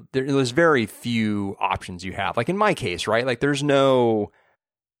very few options you have. Like in my case, right? Like there's no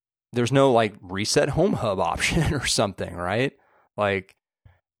like reset home hub option or something, right? Like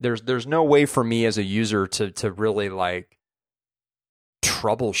there's no way for me as a user to really like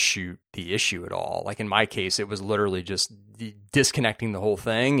troubleshoot the issue at all. Like in my case, it was literally just disconnecting the whole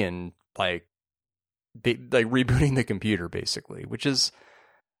thing and like rebooting the computer basically, which is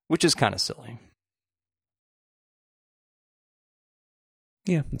kind of silly.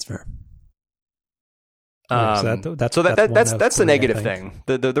 Yeah, that's fair. That's the negative thing.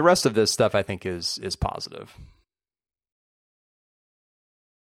 The rest of this stuff I think is positive.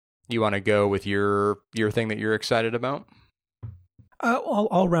 You want to go with your thing that you're excited about?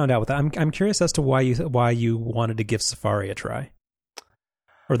 I'll round out with that. I'm curious as to why you wanted to give Safari a try,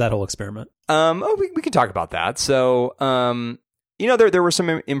 or that whole experiment. We can talk about that. So, there were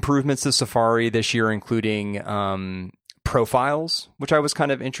some improvements to Safari this year, including profiles, which I was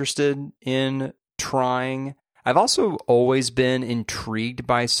kind of interested in trying. I've also always been intrigued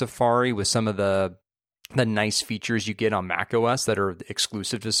by Safari with some of the nice features you get on macOS that are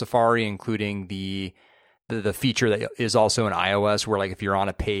exclusive to Safari, including the feature that is also in iOS, where like if you're on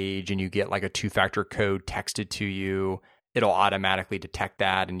a page and you get like a 2-factor code texted to you, it'll automatically detect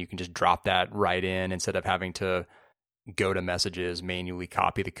that and you can just drop that right in instead of having to go to messages, manually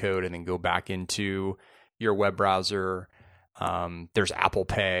copy the code, and then go back into your web browser. There's Apple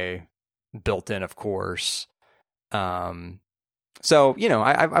Pay built in, of course. So,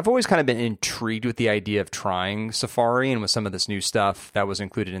 I've always kind of been intrigued with the idea of trying Safari, and with some of this new stuff that was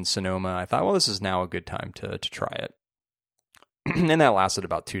included in Sonoma, I thought, well, this is now a good time to try it. And that lasted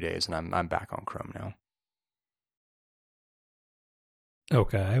about 2 days, and I'm back on Chrome now.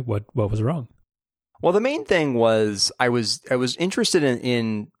 Okay, what was wrong? Well, the main thing was I was interested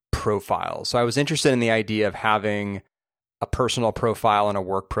in profiles. So I was interested in the idea of having a personal profile and a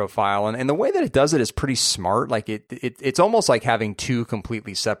work profile. And the way that it does it is pretty smart. Like it's almost like having two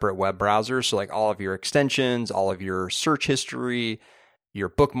completely separate web browsers. So like all of your extensions, all of your search history, your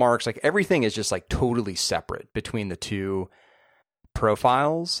bookmarks, like everything is just like totally separate between the two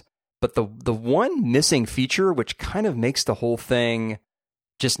profiles. But the one missing feature, which kind of makes the whole thing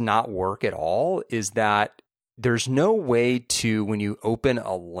just not work at all, is that there's no way to, when you open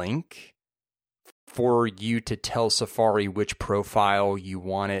a link, for you to tell Safari which profile you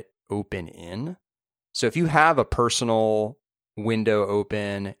want it open in. So if you have a personal window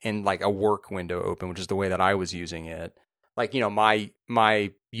open and like a work window open, which is the way that I was using it, like,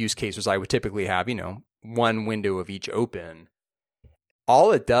 my use case was I would typically have, one window of each open.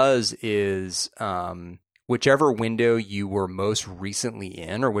 All it does is whichever window you were most recently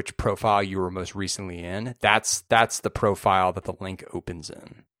in, or which profile you were most recently in, that's the profile that the link opens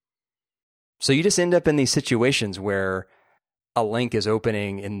in. So you just end up in these situations where a link is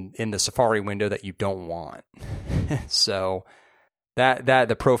opening in the Safari window that you don't want. So that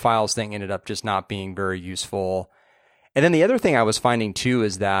the profiles thing ended up just not being very useful. And then the other thing I was finding too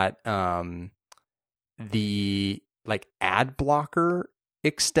is that the like ad blocker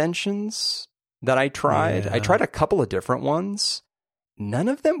extensions that I tried a couple of different ones. None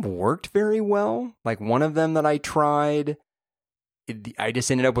of them worked very well. Like one of them that I tried, I just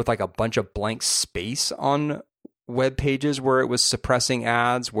ended up with like a bunch of blank space on web pages where it was suppressing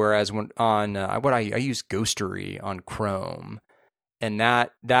ads. Whereas when on I use Ghostery on Chrome, and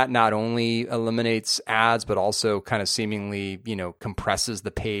that not only eliminates ads but also kind of seemingly compresses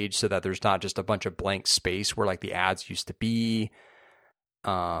the page so that there's not just a bunch of blank space where like the ads used to be.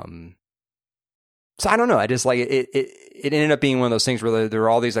 So I don't know. I just like it. It ended up being one of those things where there are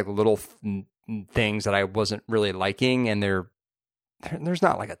all these like little things that I wasn't really liking, and there's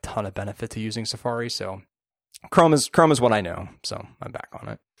not like a ton of benefit to using Safari. So Chrome is what I know. So I'm back on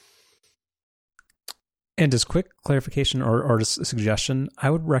it. And as quick clarification or just a suggestion, I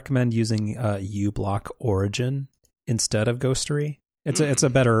would recommend using uBlock Origin instead of Ghostery. It's a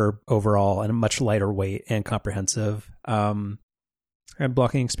better overall and a much lighter weight and comprehensive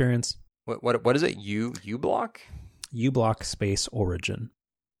blocking experience. What is it? uBlock? uBlock space Origin.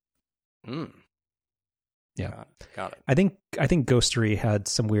 Yeah, got it. I think Ghostery had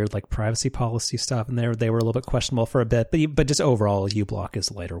some weird like privacy policy stuff in there. They were a little bit questionable for a bit, but just overall, uBlock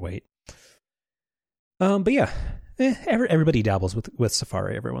is lighter weight. But yeah, everybody dabbles with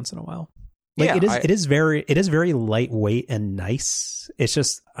Safari every once in a while. Like it is very lightweight and nice. It's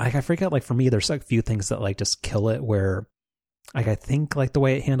just I forget, like for me, there's like a few things that like just kill it. Where like I think like the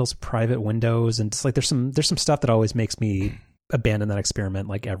way it handles private windows and just like there's some stuff that always makes me abandon that experiment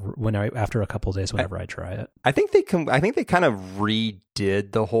like after a couple of days whenever I try it. I think they kind of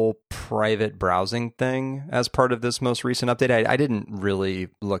redid the whole private browsing thing as part of this most recent update. I didn't really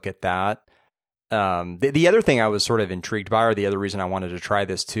look at that. The other thing I was sort of intrigued by, or the other reason I wanted to try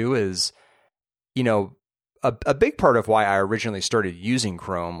this too, is, you know, a big part of why I originally started using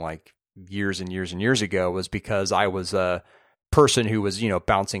Chrome like years and years and years ago was because I was a person who was, you know,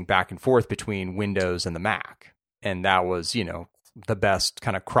 bouncing back and forth between Windows and the Mac. And that was, you know, the best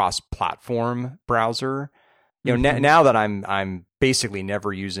kind of cross-platform browser. You know, now that I'm basically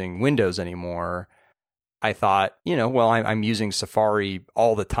never using Windows anymore, I thought, you know, well, I'm using Safari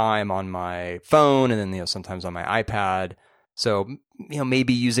all the time on my phone, and then, you know, sometimes on my iPad. So, you know,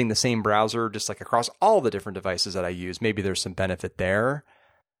 maybe using the same browser just like across all the different devices that I use, maybe there's some benefit there.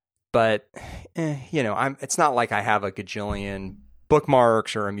 But, you know, it's not like I have a gajillion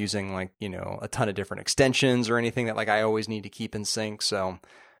bookmarks, or I'm using like, you know, a ton of different extensions or anything that like I always need to keep in sync. So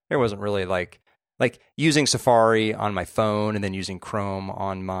there wasn't really like using Safari on my phone and then using Chrome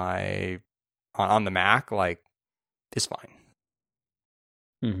on on the Mac, like, is fine.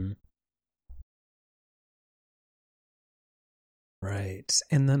 Mm-hmm. Right.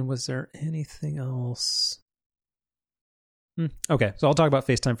 And then was there anything else? Okay, so I'll talk about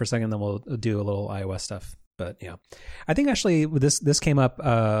FaceTime for a second, then we'll do a little iOS stuff. But yeah, I think actually this came up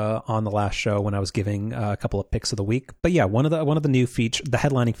on the last show when I was giving a couple of picks of the week. But yeah, one of the new the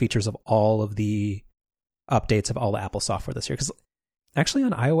headlining features of all of the updates of all the Apple software this year, because actually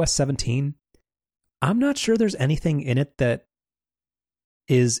on iOS 17, I'm not sure there's anything in it that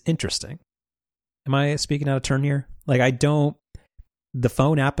is interesting. Am I speaking out of turn here? Like, the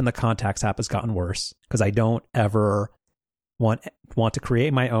phone app and the contacts app has gotten worse because I don't ever want to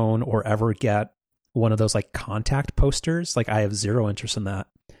create my own or ever get one of those like contact posters. Like, I have zero interest in that.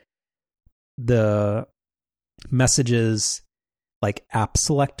 The messages like app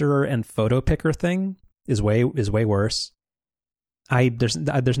selector and photo picker thing is way worse.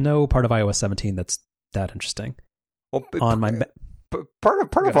 There's no part of iOS 17 that's that interesting. Well,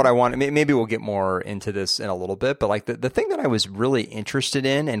 part of what I want, maybe we'll get more into this in a little bit, but like the thing that I was really interested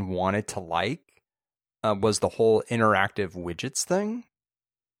in and wanted to like was the whole interactive widgets thing.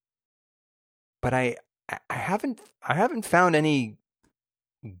 But I haven't found any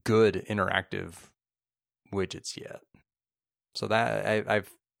good interactive widgets yet. So that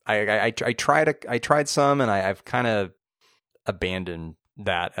I tried some, and I've kind of abandoned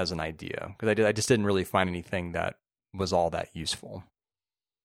that as an idea because I just didn't really find anything that was all that useful.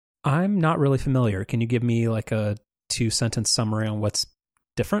 I'm not really familiar. Can you give me like a 2-sentence summary on what's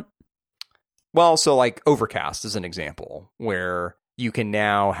different? Well, so like Overcast is an example where you can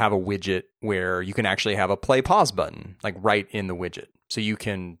now have a widget where you can actually have a play pause button like right in the widget. So you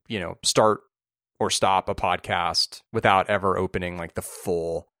can, you know, start or stop a podcast without ever opening like the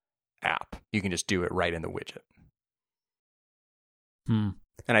full app. You can just do it right in the widget. And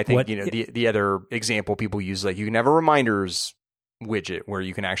I think, you know, the other example people use, like you can have a reminders widget where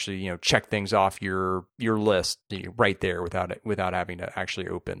you can actually, you know, check things off your list right there without having to actually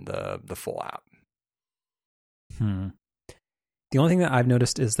open the full app. The only thing that I've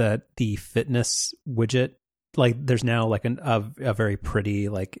noticed is that the fitness widget, like there's now like a very pretty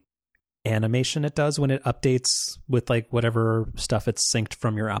like animation it does when it updates with like whatever stuff it's synced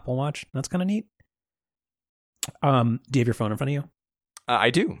from your Apple Watch. That's kind of neat. Do you have your phone in front of you?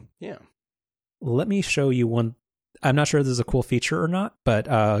 I do. Yeah. Let me show you one. I'm not sure if this is a cool feature or not, but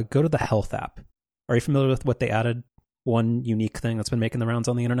go to the Health app. Are you familiar with what they added? One unique thing that's been making the rounds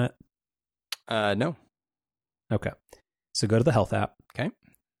on the internet? No. Okay. So go to the Health app. Okay.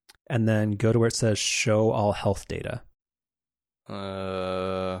 And then go to where it says show all health data.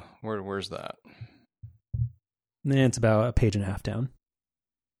 Where's that? It's about a page and a half down.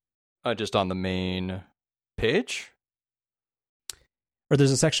 Just on the main page? Or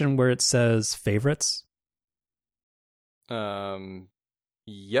there's a section where it says favorites.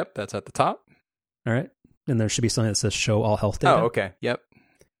 Yep, that's at the top. All right. And there should be something that says show all health data. Oh, okay. Yep.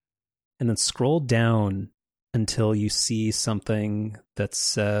 And then scroll down until you see something that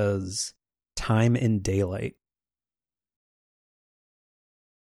says time in daylight.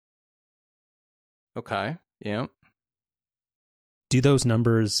 Okay. Yeah. Do those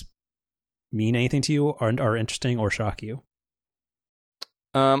numbers mean anything to you, or are interesting, or shock you?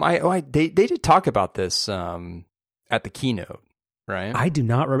 They did talk about this at the keynote, right? I did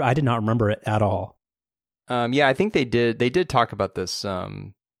not remember it at all. Yeah, I think they did talk about this.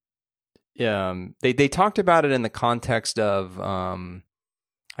 They talked about it in the context of,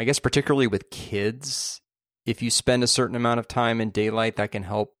 I guess particularly with kids, if you spend a certain amount of time in daylight, that can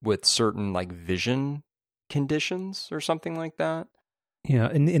help with certain like vision conditions or something like that.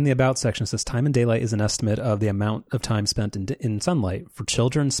 Yeah, in the About section, it says time in daylight is an estimate of the amount of time spent in sunlight. For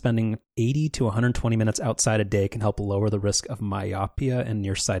children, spending 80 to 120 minutes outside a day can help lower the risk of myopia and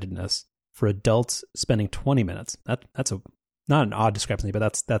nearsightedness. For adults, spending 20 minutes. That's not an odd discrepancy,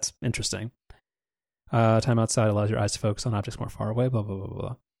 but that's interesting. Time outside allows your eyes to focus on objects more far away, blah, blah, blah,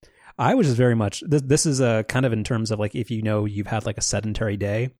 blah. I was just very much, this is a kind of in terms of like if you know you've had like a sedentary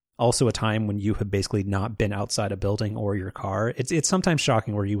day, also a time when you have basically not been outside a building or your car. It's sometimes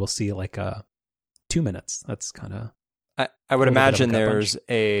shocking where you will see like 2 minutes. That's kind of... I would imagine there's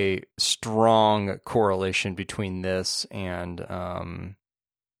a strong correlation between this and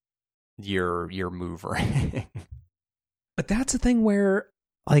your move ring. But that's a thing where,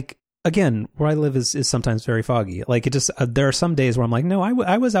 like, again, where I live is sometimes very foggy. Like, it just there are some days where I'm like, no,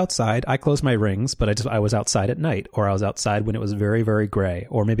 I was outside. I closed my rings, but I was outside at night, or I was outside when it was very, very gray,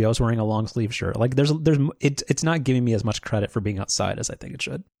 or maybe I was wearing a long sleeve shirt. Like, it's not giving me as much credit for being outside as I think it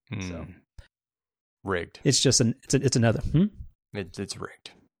should. So Rigged. it's just it's another. It's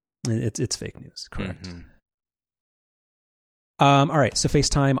rigged. It's fake news. Correct. Mm-hmm. All right, so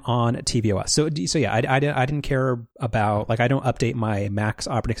FaceTime on tvOS. So yeah, I didn't care about, like, I don't update my Mac's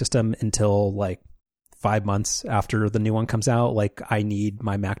operating system until like 5 months after the new one comes out. Like, I need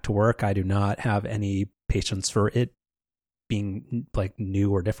my Mac to work. I do not have any patience for it being like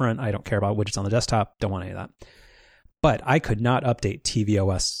new or different. I don't care about widgets on the desktop. Don't want any of that. But I could not update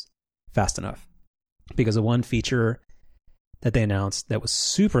tvOS fast enough because of one feature that they announced that was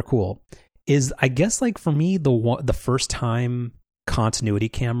super cool. Is, I guess, like, for me, the first time continuity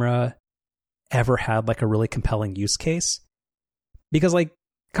camera ever had like a really compelling use case. Because, like,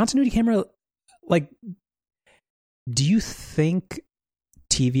 continuity camera, like, do you think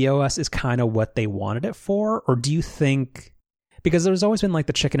tvOS is kind of what they wanted it for? Or do you think, because there's always been like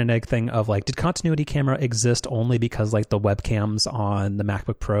the chicken and egg thing of like, did continuity camera exist only because like the webcams on the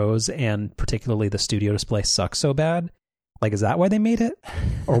MacBook Pros and particularly the Studio Display suck so bad? Like, is that why they made it?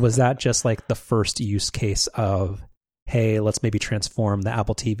 Or was that just like the first use case of, hey, let's maybe transform the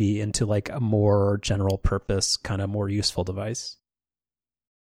Apple TV into like a more general purpose, kind of more useful device?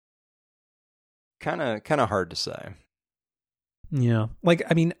 Kind of hard to say. Yeah. Like,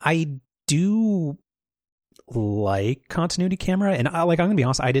 I mean, I do like continuity camera, and I'm going to be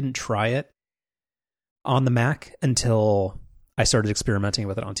honest, I didn't try it on the Mac until I started experimenting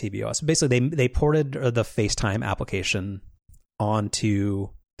with it on tvOS. Basically, they ported the FaceTime application onto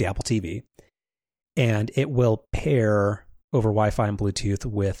the Apple TV, and it will pair over Wi-Fi and Bluetooth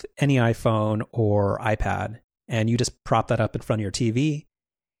with any iPhone or iPad, and you just prop that up in front of your TV,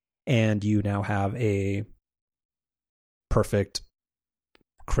 and you now have a perfect,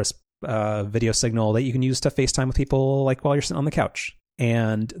 crisp video signal that you can use to FaceTime with people like while you're sitting on the couch.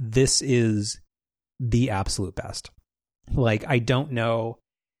 And this is the absolute best. Like, I don't know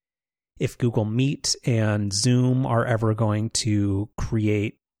if Google Meet and Zoom are ever going to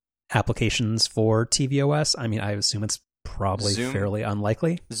create applications for tvOS. I mean, I assume it's probably fairly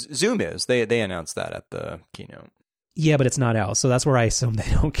unlikely. Zoom is. They announced that at the keynote. Yeah, but it's not out. So that's where I assume they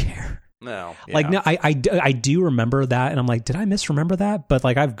don't care. No. Yeah. Like, no, I do remember that. And I'm like, did I misremember that? But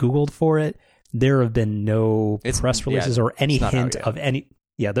like, I've Googled for it. There have been no press releases or any hint of any...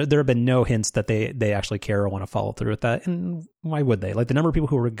 Yeah, there have been no hints that they actually care or want to follow through with that. And why would they? Like, the number of people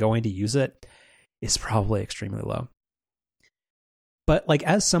who are going to use it is probably extremely low. But like,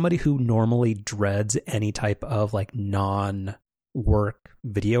 as somebody who normally dreads any type of like non-work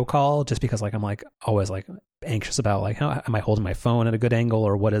video call, just because like I'm like always like anxious about like, how am I holding my phone at a good angle,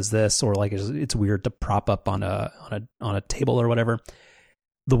 or what is this, or like it's weird to prop up on a table or whatever.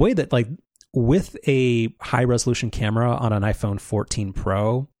 The way that like, with a high resolution camera on an iPhone 14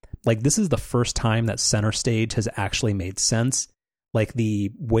 Pro, like, this is the first time that center stage has actually made sense. Like,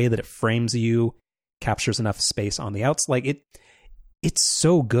 the way that it frames you captures enough space on the outs. Like, it's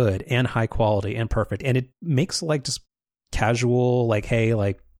so good and high quality and perfect. And it makes like just casual, like, hey,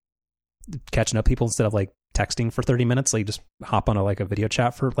 like catching up people instead of like texting for 30 minutes, like just hop on a video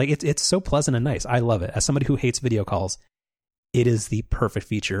chat for like, it's so pleasant and nice. I love it. As somebody who hates video calls, it is the perfect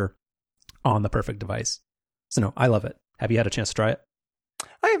feature on the perfect device. So no, I love it. Have you had a chance to try it?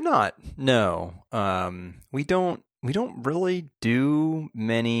 I have not. No. We don't really do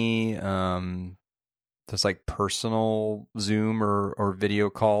many just like personal Zoom or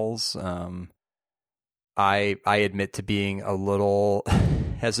video calls. I admit to being a little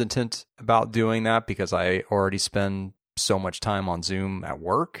hesitant about doing that because I already spend so much time on Zoom at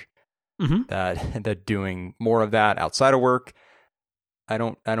work that doing more of that outside of work, I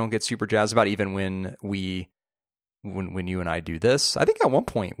don't get super jazzed about. Even when we when you and I do this. I think at one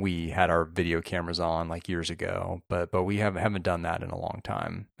point we had our video cameras on like years ago, but we haven't done that in a long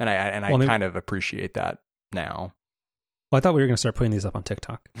time, and I kind of appreciate that now. Well, I thought we were going to start putting these up on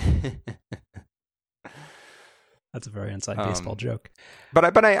TikTok. That's a very inside baseball joke.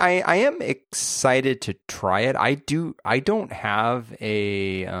 But I am excited to try it. I don't have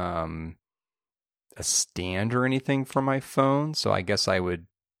a stand or anything for my phone, so I guess I would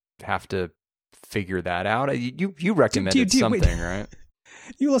have to figure that out. You recommended something, right?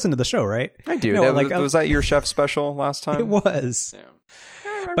 You listen to the show, right? I do. No, was that your chef special last time? It was. Yeah.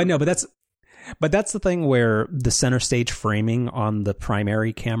 But that's the thing where the center stage framing on the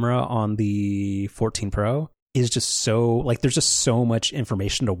primary camera on the 14 Pro is just so, like, there's just so much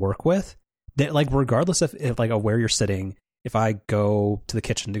information to work with that, like, regardless of where you're sitting, if I go to the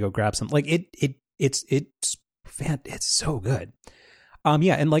kitchen to go grab some, like, it's so good. And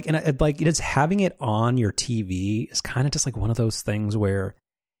it's having it on your TV is kind of just like one of those things where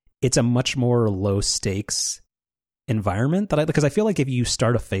it's a much more low stakes environment because I feel like if you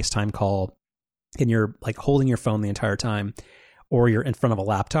start a FaceTime call and you're like holding your phone the entire time, or you're in front of a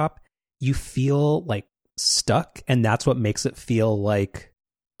laptop, you feel like stuck, and that's what makes it feel like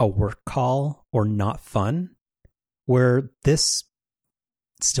a work call or not fun. Where this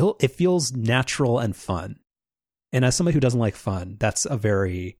still, it feels natural and fun. And as somebody who doesn't like fun, that's a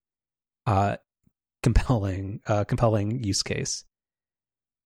very compelling use case.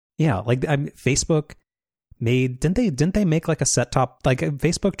 Yeah, like Facebook didn't they make like a set top, like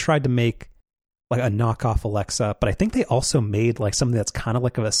Facebook tried to make like a knockoff Alexa, but I think they also made like something that's kind of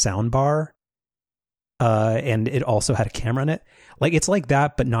like a sound bar. And it also had a camera in it. Like it's like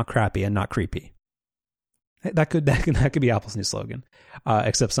that, but not crappy and not creepy. That could be Apple's new slogan.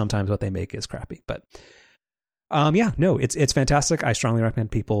 Except sometimes what they make is crappy. But it's fantastic. I strongly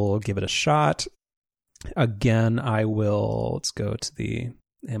recommend people give it a shot. Again, let's go to the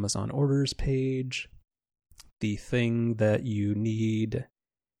Amazon orders page. The thing that you need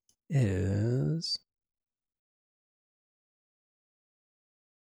is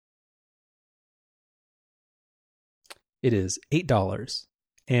it is $8.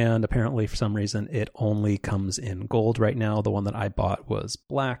 And apparently for some reason it only comes in gold right now. The one that I bought was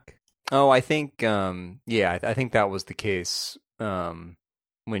black. Oh, I think I think that was the case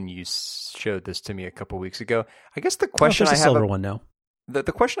when you showed this to me a couple weeks ago. I guess the question I have, silver one now. The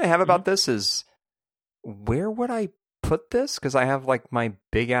question I have about this is, where would I put this? Because I have like my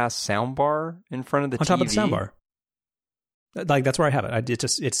big ass sound bar in front of the TV. On top of the sound bar. Like that's where I have it.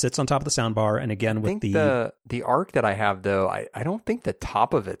 It sits on top of the sound bar, and again with the arc that I have though, I don't think the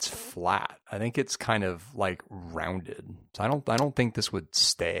top of it's flat. I think it's kind of like rounded. So I don't think this would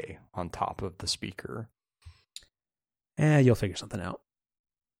stay on top of the speaker. You'll figure something out.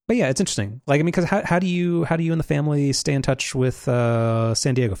 But yeah, it's interesting. Like I mean, because how do you and the family stay in touch with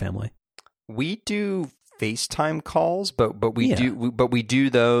San Diego family? We do FaceTime calls, but we do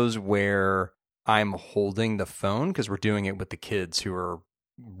those where I'm holding the phone because we're doing it with the kids who are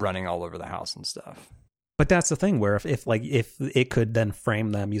running all over the house and stuff. But that's the thing where if it could then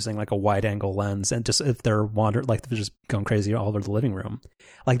frame them using like a wide angle lens, and just if they're like they're just going crazy all over the living room,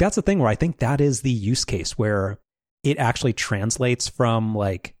 like that's the thing where I think that is the use case where it actually translates from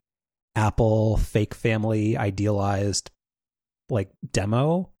like Apple fake family idealized like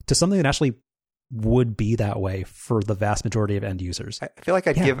demo to something that actually would be that way for the vast majority of end users. I feel like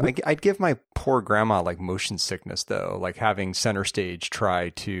I'd give my poor grandma like motion sickness though, like having center stage try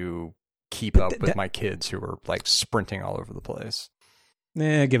to keep up with my kids who are like sprinting all over the place.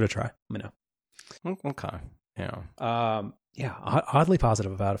 Give it a try. Let me know. Okay. Yeah. Oddly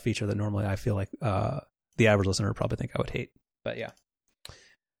positive about a feature that normally I feel like the average listener would probably think I would hate. But yeah.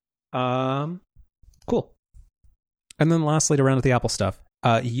 Cool. And then lastly, to round out the Apple stuff,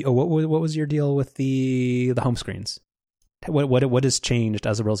 what was your deal with the home screens? What has changed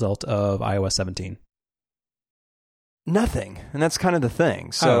as a result of iOS 17? Nothing, and that's kind of the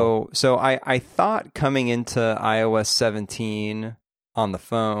thing. So I thought coming into iOS 17 on the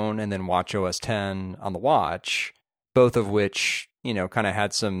phone and then watchOS 10 on the watch, both of which kind of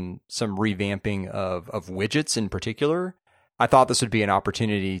had some revamping of widgets in particular. I thought this would be an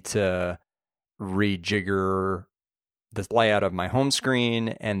opportunity to rejigger the layout of my home screen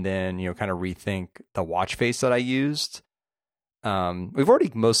and then, kind of rethink the watch face that I used. We've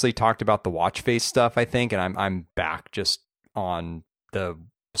already mostly talked about the watch face stuff, I think, and I'm back just on the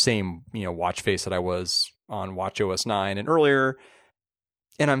same, watch face that I was on watchOS 9 and earlier.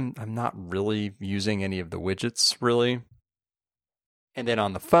 And I'm not really using any of the widgets really. And then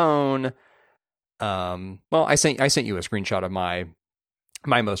on the phone, I sent you a screenshot of my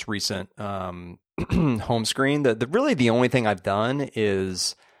my most recent home screen. Really the only thing I've done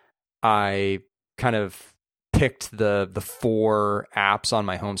is I kind of picked the 4 apps on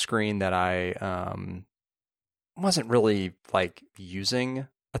my home screen that I wasn't really like using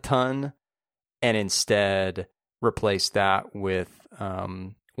a ton, and instead replaced that with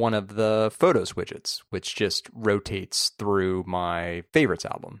one of the photos widgets, which just rotates through my favorites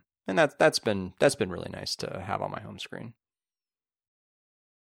album, and that's been really nice to have on my home screen.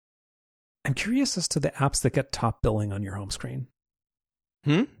 I'm curious as to the apps that get top billing on your home screen.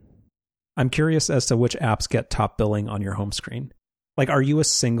 Hmm? I'm curious as to which apps get top billing on your home screen. Like, are you a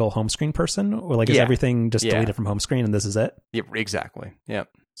single home screen person, or like is everything just deleted from home screen and this is it? Yeah, exactly. Yep.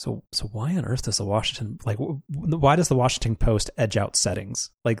 So why on earth does why does the Washington Post edge out settings?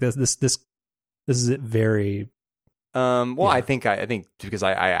 Like this is it very. I think because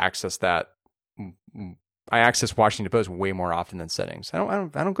I access that. I access Washington Post way more often than settings. I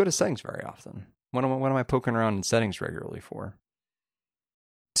don't go to settings very often. What am I poking around in settings regularly for?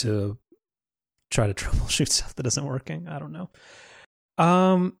 To try to troubleshoot stuff that isn't working. I don't know.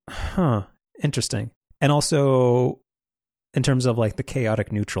 Interesting. And also, in terms of like the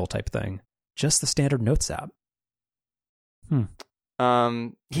chaotic neutral type thing, just the standard Notes app.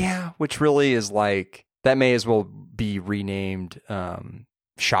 Yeah, which really is like that may as well be renamed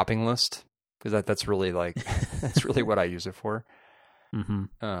shopping list, because that's really like that's really what I use it for. Mm-hmm.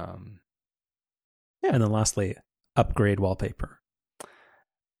 Yeah. And then lastly, upgrade wallpaper.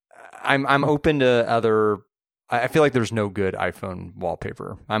 I'm open to other. I feel like there's no good iPhone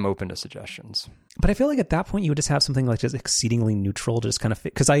wallpaper. I'm open to suggestions. But I feel like at that point you would just have something like just exceedingly neutral, just kind of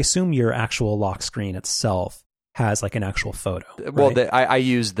fit, because I assume your actual lock screen itself has like an actual photo. Right? Well, I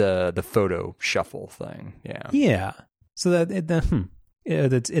use the photo shuffle thing. Yeah. Yeah. So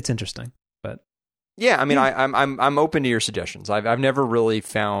it's interesting, but yeah. I mean, I'm open to your suggestions. I've never really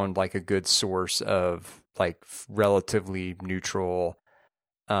found like a good source of like relatively neutral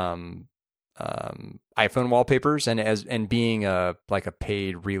iPhone wallpapers, and being a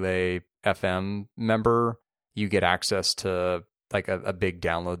paid Relay FM member, you get access to like a big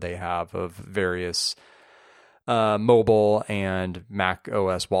download they have of various mobile and Mac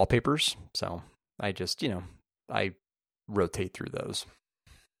OS wallpapers. So I just I rotate through those.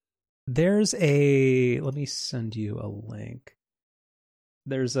 Let me send you a link.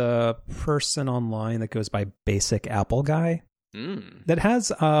 There's a person online that goes by Basic Apple Guy that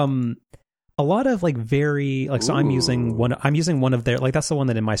has a lot of like very like, so I'm using one of their, like that's the one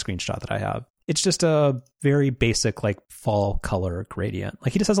that in my screenshot that I have. It's just a very basic like fall color gradient.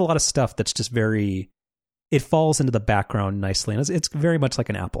 Like he just has a lot of stuff that's just it falls into the background nicely, and it's very much like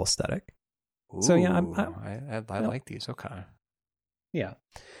an Apple aesthetic. Ooh, so yeah, I like these. Okay. Yeah.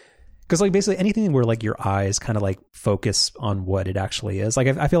 Because like basically anything where like your eyes kind of like focus on what it actually is, like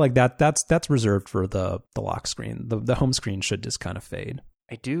I feel like that's reserved for the lock screen. The home screen should just kind of fade.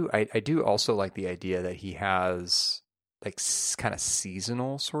 I do also like the idea that he has like kind of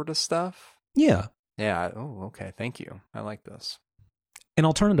seasonal sort of stuff. Yeah. Yeah. Oh, okay. Thank you. I like this. And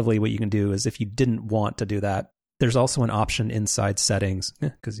alternatively, what you can do is if you didn't want to do that, there's also an option inside settings,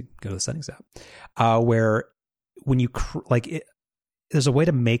 because you go to the settings app, where when you there's a way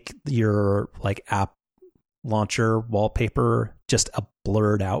to make your like app launcher wallpaper just a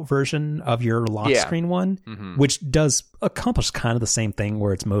blurred out version of your lock screen one, which does accomplish kind of the same thing,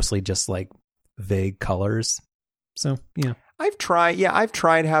 where it's mostly just like vague colors. So yeah, I've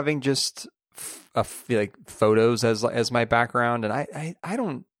tried having just like photos as my background, and I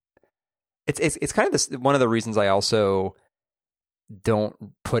don't. It's kind of this one of the reasons I also don't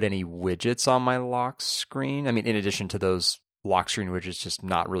put any widgets on my lock screen. I mean, in addition to those lock screen widgets just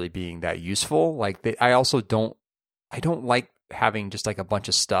not really being that useful, like I also don't like having just like a bunch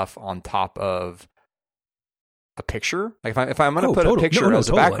of stuff on top of a picture. Like if I'm going to put a picture as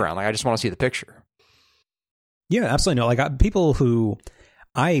a background, like I just want to see the picture. Yeah, absolutely. No, like people who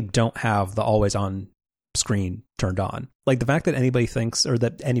I don't have the always on screen turned on. Like the fact that anybody thinks, or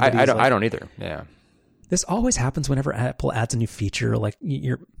that anybody I don't either. Yeah. This always happens whenever Apple adds a new feature, like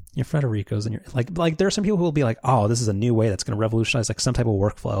your Federico's, and you're like there are some people who will be like, oh, this is a new way that's going to revolutionize like some type of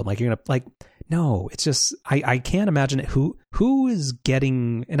workflow. Like you're going to like, no, it's just, I can't imagine it. Who is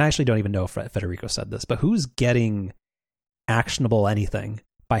getting, and I actually don't even know if Federico said this, but who's getting actionable anything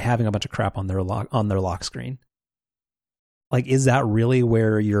by having a bunch of crap on their lock screen? Like, is that really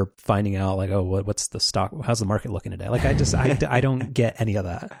where you're finding out like, oh, what's the stock? How's the market looking today? Like, I don't get any of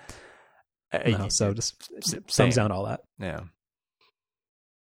that. No, so just thumbs down all that. Yeah.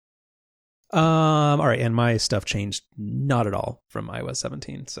 All right, and my stuff changed not at all from iOS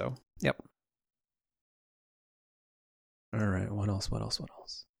 17. So, yep. All right. What else?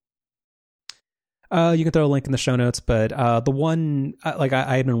 You can throw a link in the show notes, but the one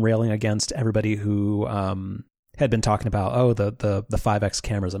I had been railing against everybody who had been talking about, the 5X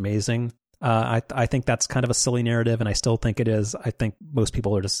camera is amazing. I think that's kind of a silly narrative, and I still think it is. I think most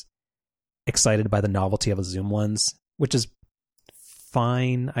people are just excited by the novelty of a zoom lens, which is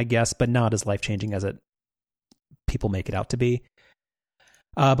fine, I guess, but not as life-changing as people make it out to be.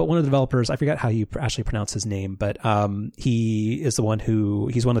 But one of the developers, I forget how you actually pronounce his name, but he's one of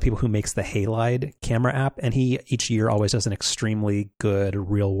the people who makes the Halide camera app, and he each year always does an extremely good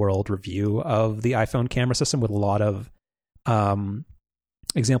real-world review of the iPhone camera system with a lot of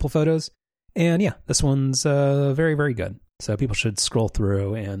example photos. And yeah, this one's very, very good. So people should scroll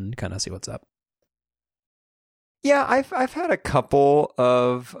through and kind of see what's up. Yeah, I've had a couple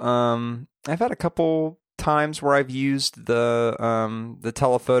times where I've used the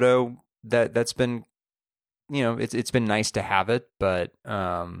telephoto that's been, it's been nice to have it, but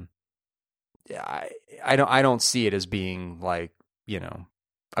I don't see it as being like,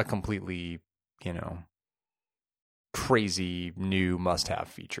 a completely, crazy new must-have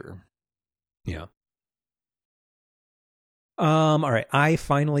feature. Yeah. All right. I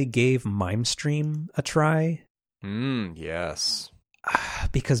finally gave MimeStream a try. Yes.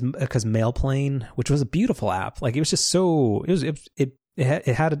 Because Mailplane, which was a beautiful app, like it was just so it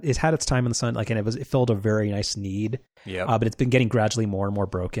had its time in the sun, like, and it filled a very nice need. Yeah. But it's been getting gradually more and more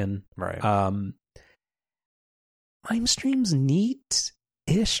broken. Right. MimeStream's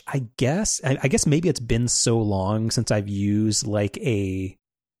neat-ish, I guess. I guess maybe it's been so long since I've used like a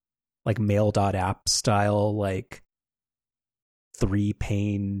mail.app style, like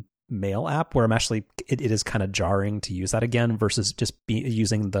 3-pane mail app, where I'm actually, it is kind of jarring to use that again versus just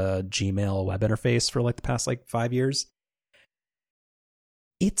using the Gmail web interface for like the past 5 years.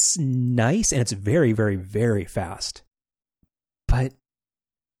 It's nice and it's very, very, very fast, but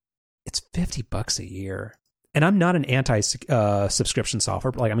it's $50 a year. And I'm not an anti-subscription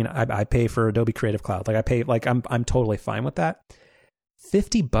software. Like, I mean, I pay for Adobe Creative Cloud. Like, I pay, like, I'm totally fine with that.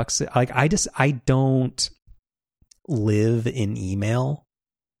 $50, like, I don't live in email.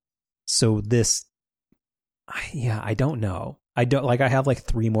 So I don't know. I have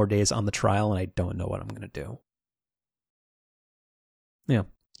 3 more days on the trial and I don't know what I'm going to do. Yeah.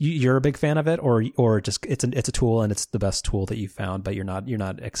 You're a big fan of it, or just it's a tool and it's the best tool that you found, but you're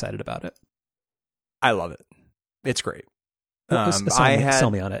not excited about it. I love it. It's great. Sell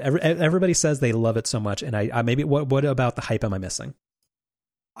me on it. Everybody says they love it so much, and I maybe what about the hype am I missing?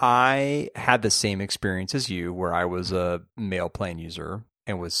 I had the same experience as you, where I was a Mailplane user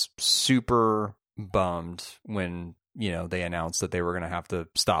and was super bummed when they announced that they were going to have to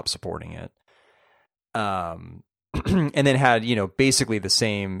stop supporting it. And then had basically the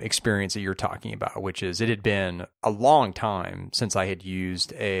same experience that you're talking about, which is it had been a long time since I had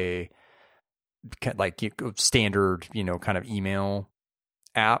used a standard kind of email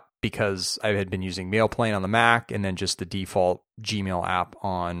app, because I had been using Mailplane on the Mac and then just the default Gmail app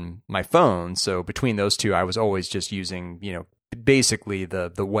on my phone. So between those two, I was always just using basically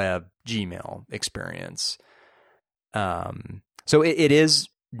the web Gmail experience. So it is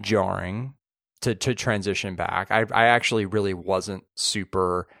jarring to transition back. I actually really wasn't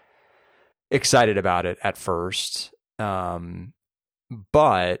super excited about it at first.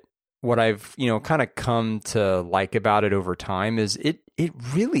 But what I've, kind of come to like about it over time is it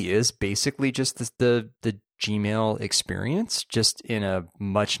really is basically just the Gmail experience, just in a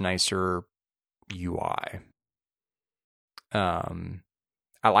much nicer UI.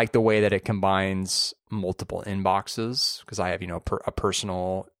 I like the way that it combines multiple inboxes, because I have, a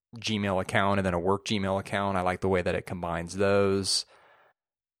personal Gmail account and then a work Gmail account. I like the way that it combines those.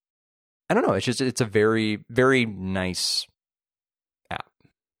 I don't know. It's a very, very nice app.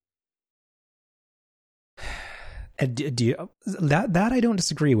 And do you, that I don't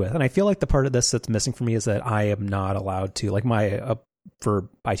disagree with. And I feel like the part of this that's missing for me is that I am not allowed to, like, my, for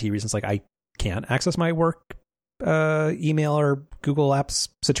IT reasons, like, I can't access my work email or Google Apps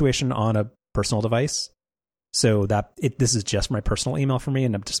situation on a personal device. So this is just my personal email for me,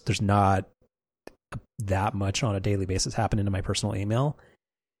 and there's not that much on a daily basis happening to my personal email.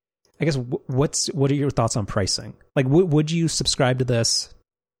 I guess what are your thoughts on pricing? Like, would you subscribe to this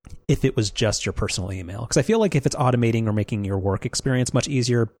if it was just your personal email? Because I feel like if it's automating or making your work experience much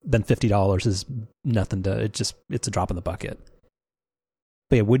easier, then $50 is nothing to it's a drop in the bucket.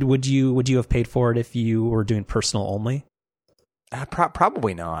 But yeah, would you have paid for it if you were doing personal only?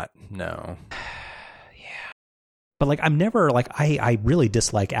 Probably not. No. Yeah. But like, I'm never like, I really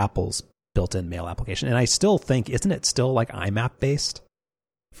dislike Apple's built-in mail application, and I still think, isn't it still like IMAP based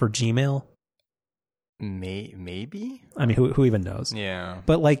for Gmail? Maybe. I mean, who even knows? Yeah.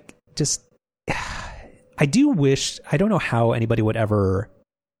 But like, just I do wish, I don't know how anybody would ever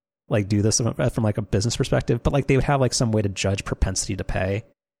like do this from like a business perspective, but like they would have like some way to judge propensity to pay.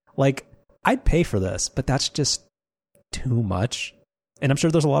 Like, I'd pay for this, but that's just too much. And I'm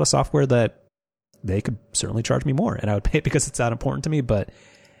sure there's a lot of software that they could certainly charge me more, and I would pay it because it's that important to me. But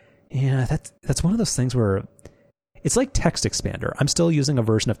yeah, that's one of those things where it's like Text Expander. I'm still using a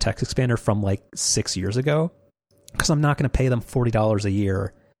version of Text Expander from like 6 years ago because I'm not going to pay them $40 a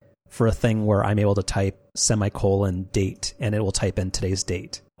year for a thing where I'm able to type semicolon date and it will type in today's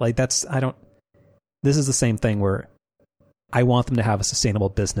date. Like this is the same thing where I want them to have a sustainable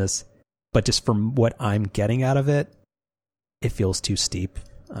business, but just from what I'm getting out of it, it feels too steep.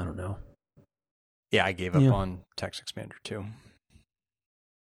 I don't know. Yeah, I gave up on Text Expander too.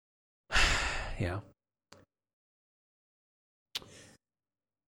 Yeah.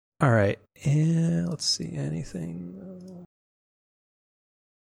 All right. And let's see, anything.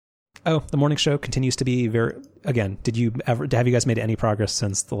 Oh, the morning show continues to be again, have you guys made any progress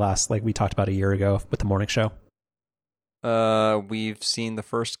since the last, like we talked about a year ago with the morning show? We've seen the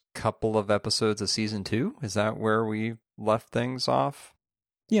first couple of episodes of season 2. Is that where we left things off?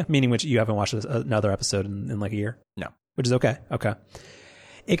 Yeah, meaning which you haven't watched another episode in like a year? No. Which is okay. Okay.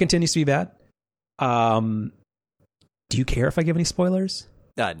 It continues to be bad. Do you care if I give any spoilers?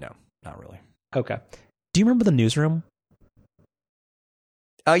 No, not really. Okay. Do you remember the newsroom?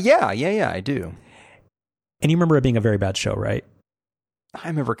 Yeah, I do. And you remember it being a very bad show, right? I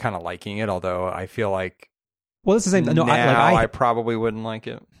remember kind of liking it, although I feel like it's the same. No, I probably wouldn't like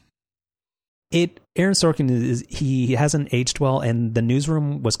it. Aaron Sorkin he hasn't aged well, and the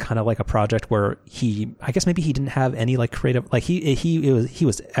newsroom was kind of like a project where I guess maybe he didn't have any like creative, like he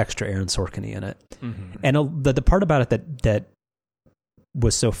was extra Aaron Sorkin-y in it. Mm-hmm. And the part about it that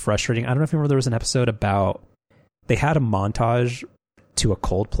was so frustrating, I don't know if you remember, there was an episode about, they had a montage to a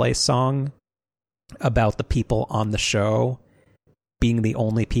Coldplay song about the people on the show being the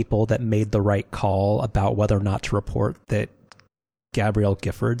only people that made the right call about whether or not to report that Gabrielle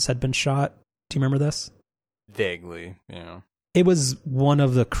Giffords had been shot. Do you remember this? Vaguely, yeah. It was one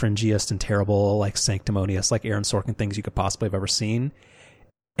of the cringiest and terrible, like sanctimonious, like Aaron Sorkin things you could possibly have ever seen.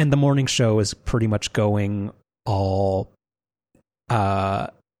 And the morning show is pretty much going all,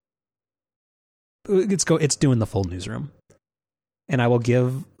 it's doing the full newsroom. And I will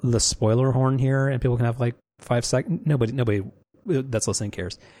give the spoiler horn here, and people can have like 5 seconds. Nobody that's listening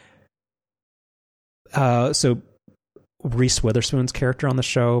cares. So Reese Witherspoon's character on the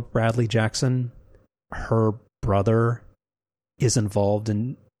show, Bradley Jackson, her brother is involved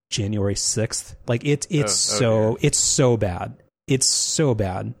in January 6th. Like it's so bad. It's so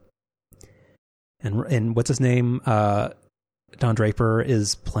bad. And what's his name? Don Draper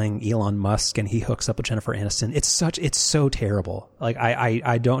is playing Elon Musk, and he hooks up with Jennifer Aniston. It's so terrible. Like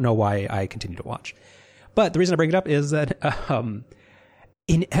I don't know why I continue to watch. But the reason I bring it up is that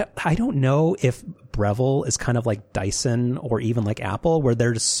I don't know if Breville is kind of like Dyson or even like Apple, where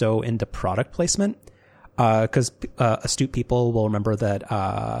they're just so into product placement. Because astute people will remember that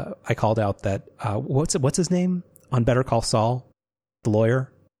I called out that what's his name on Better Call Saul, the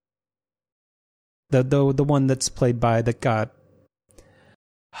lawyer, the one that's played by the guy.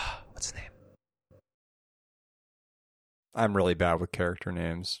 What's his name? I'm really bad with character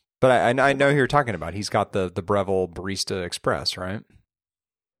names, but I know who you're talking about. He's got the Breville Barista Express, right?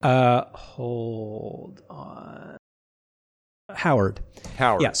 Hold on. Howard.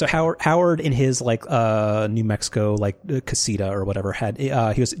 Yeah, so Howard in his like New Mexico like casita or whatever had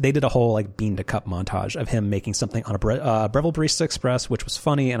they did a whole like bean to cup montage of him making something on a Breville Barista Express, which was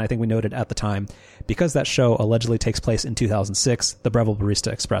funny, and I think we noted at the time, because that show allegedly takes place in 2006, the Breville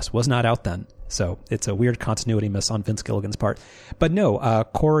Barista Express was not out then. So it's a weird continuity miss on Vince Gilligan's part. But no,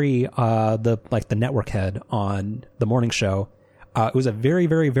 Corey, the network head on the morning show, it was a very,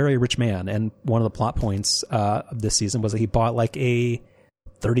 very, very rich man, and one of the plot points of this season was that he bought like a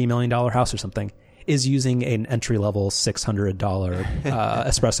 $30 million house or something, is using an entry-level $600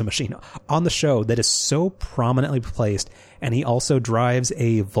 espresso machine on the show that is so prominently placed, and he also drives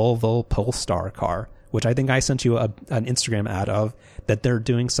a Volvo Polestar car, which I think I sent you an Instagram ad of, that they're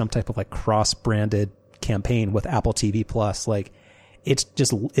doing some type of like cross-branded campaign with Apple TV Plus. Like, it's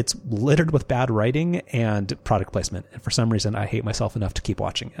littered with bad writing and product placement. And for some reason, I hate myself enough to keep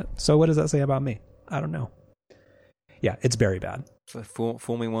watching it. So what does that say about me? I don't know. Yeah, it's very bad.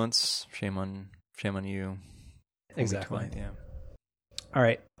 Fool me once, shame on you. Exactly. Yeah. All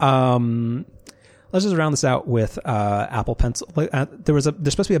right. Let's just round this out with Apple Pencil. There's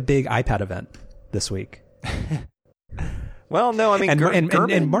supposed to be a big iPad event this week. Well, no, I mean,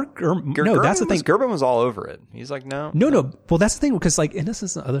 and Mark Gurman, no, that's the thing. Gurman was all over it. He's like, no. Well, that's the thing, because like, and this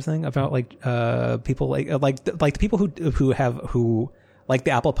is the other thing about like people like the people who like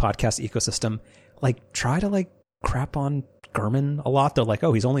the Apple Podcast ecosystem, like try to like crap on Gurman a lot. They're like,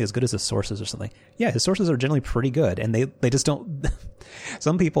 oh, he's only as good as his sources or something. Yeah, his sources are generally pretty good, and they just don't.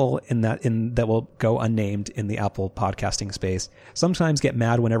 Some people that will go unnamed in the Apple podcasting space sometimes get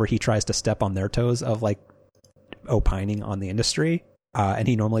mad whenever he tries to step on their toes of like opining on the industry, and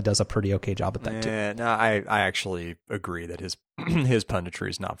he normally does a pretty okay job at that too. No, I actually agree that his his punditry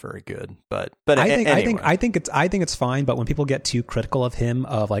is not very good, but I think it's fine. But when people get too critical of him,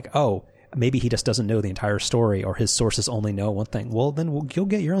 of like, oh, maybe he just doesn't know the entire story, or his sources only know one thing, well, then you'll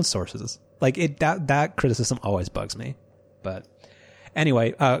get your own sources. Like that criticism always bugs me. But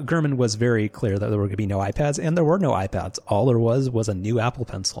anyway, Gurman was very clear that there were going to be no iPads, and there were no iPads. All there was a new Apple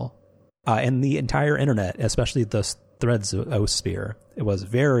Pencil. And the entire internet, especially the Threads-osphere, it was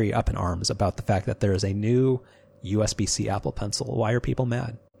very up in arms about the fact that there is a new USB-C Apple Pencil. Why are people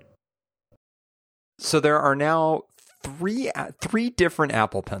mad? So there are now three different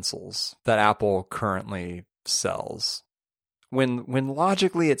Apple Pencils that Apple currently sells. When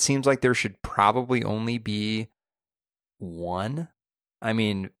logically it seems like there should probably only be one. I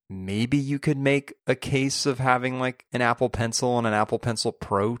mean, maybe you could make a case of having like an Apple Pencil and an Apple Pencil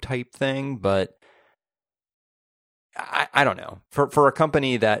Pro type thing, but I don't know. For a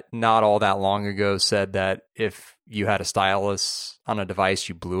company that not all that long ago said that if you had a stylus on a device,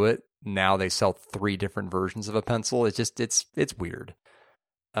 you blew it. Now they sell three different versions of a pencil. It's just, it's weird.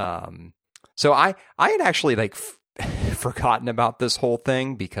 So I had actually like forgotten about this whole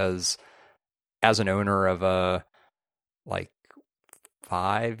thing, because as an owner of a like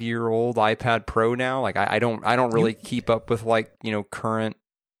 5-year-old iPad Pro now, like I don't really keep up with like, current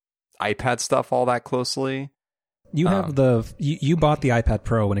iPad stuff all that closely. You have you bought the iPad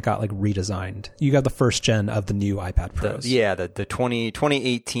Pro when it got like redesigned. You got the first gen of the new iPad Pros. The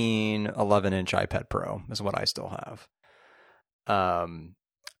 2018 11-inch iPad Pro is what I still have.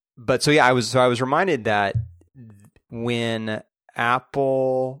 But so yeah, I was reminded that when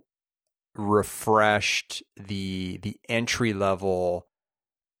Apple refreshed the entry level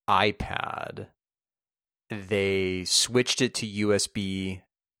iPad, they switched it to USB-C,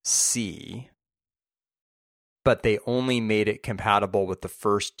 but they only made it compatible with the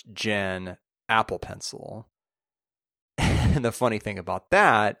first gen Apple Pencil. And the funny thing about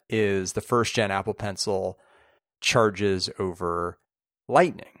that is the first gen Apple Pencil charges over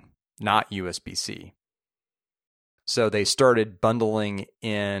Lightning, not USB-C. So they started bundling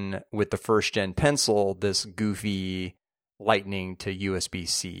in with the first gen Pencil this goofy Lightning to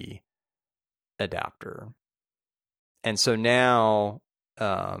USB-C adapter. And so now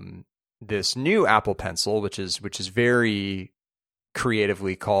this new Apple Pencil, which is very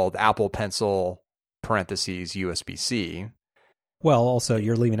creatively called Apple Pencil parentheses USB-C. Well, also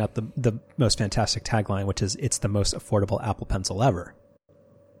you're leaving out the most fantastic tagline, which is it's the most affordable Apple Pencil ever.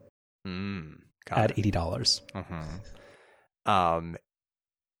 At $80.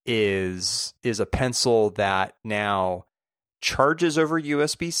 Is a pencil that now charges over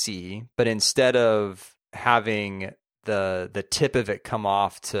USB-C, but instead of having the tip of it come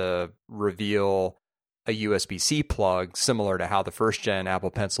off to reveal a USB-C plug, similar to how the first gen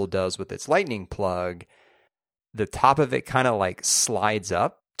Apple Pencil does with its Lightning plug, the top of it kind of like slides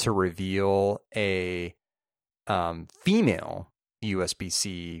up to reveal a female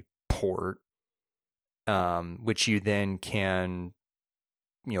USB-C port, which you then can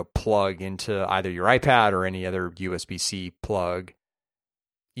plug into either your iPad or any other USB-C plug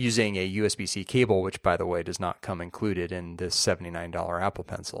using a USB-C cable, which, by the way, does not come included in this $79 Apple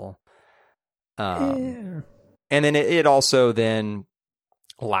Pencil. And then it also then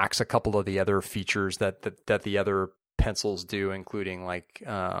lacks a couple of the other features that the other pencils do, including like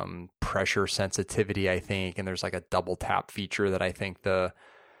pressure sensitivity, I think. And there's like a double tap feature that I think the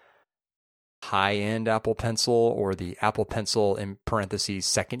high-end Apple Pencil or the Apple Pencil in parentheses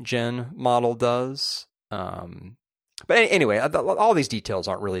second gen model does. But anyway, all these details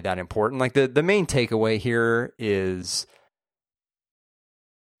aren't really that important. Like the main takeaway here is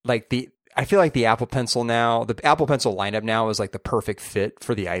like I feel like the Apple Pencil lineup now is like the perfect fit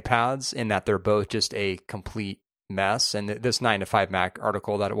for the iPads, in that they're both just a complete mess. And this 9to5Mac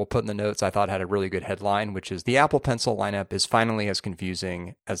article that we'll put in the notes, I thought had a really good headline, which is the Apple Pencil lineup is finally as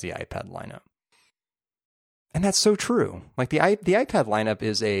confusing as the iPad lineup. And that's so true. Like the iPad lineup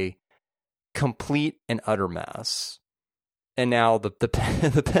is a complete and utter mess. And now the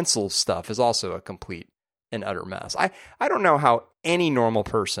pencil stuff is also a complete and utter mess. I don't know how any normal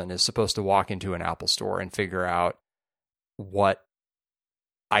person is supposed to walk into an Apple store and figure out what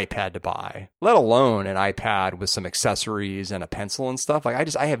iPad to buy, let alone an iPad with some accessories and a pencil and stuff.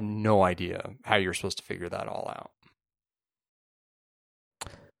 Like I have no idea how you're supposed to figure that all out.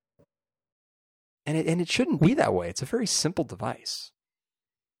 And it shouldn't be that way. It's a very simple device.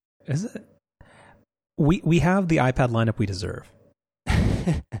 Is it? We have the iPad lineup we deserve.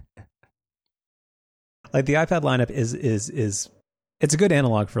 Like the iPad lineup is it's a good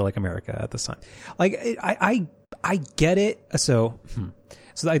analog for like America at this time. Like I get it. So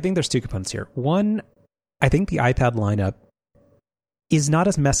I think there's two components here. One, I think the iPad lineup is not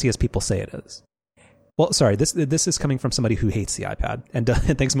as messy as people say it is. Well, sorry, this is coming from somebody who hates the iPad and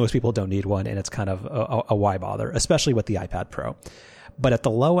thinks most people don't need one, and it's kind of a why bother, especially with the iPad Pro. But at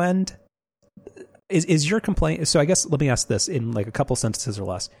the low end, is your complaint? So I guess let me ask this in like a couple sentences or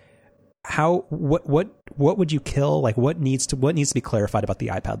less. What would you kill? Like what needs to be clarified about the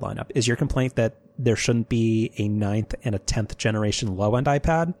iPad lineup? Is your complaint that there shouldn't be a 9th and a 10th generation low end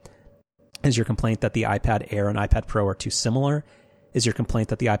iPad? Is your complaint that the iPad Air and iPad Pro are too similar? Is your complaint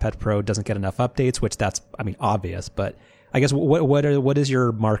that the iPad Pro doesn't get enough updates? Which that's, I mean, obvious, but I guess what is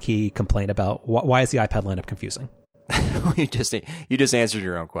your marquee complaint about? Why is the iPad lineup confusing? you just answered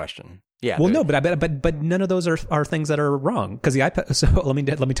your own question. Yeah. Well, no, but none of those are things that are wrong because the iPad. So let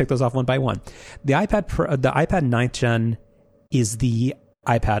me take those off one by one. The iPad Pro, the iPad 9th gen is the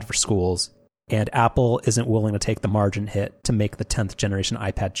iPad for schools, and Apple isn't willing to take the margin hit to make the 10th generation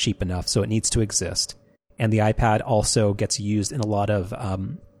iPad cheap enough, so it needs to exist. And the iPad also gets used in a lot of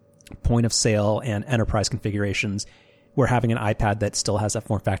point of sale and enterprise configurations where having an iPad that still has that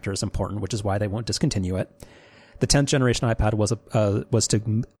form factor is important, which is why they won't discontinue it. The 10th generation iPad was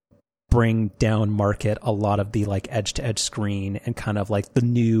to bring down market a lot of the like edge-to-edge screen and kind of like the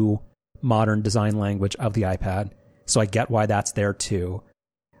new modern design language of the iPad. So I get why that's there too.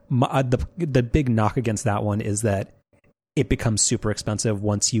 The big knock against that one is that it becomes super expensive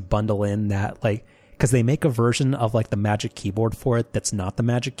once you bundle in that like, because they make a version of like the Magic Keyboard for it that's not the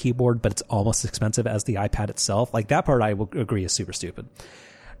Magic Keyboard, but it's almost as expensive as the iPad itself. Like that part I will agree is super stupid.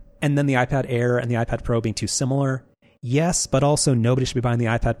 And then the iPad Air and the iPad Pro being too similar. Yes, but also nobody should be buying the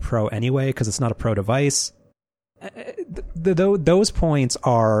iPad Pro anyway because it's not a Pro device. Those points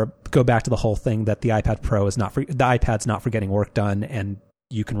go back to the whole thing that the iPad Pro is the iPad's not for getting work done, and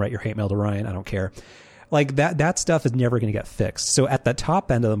you can write your hate mail to Ryan. I don't care. Like that stuff is never going to get fixed. So at the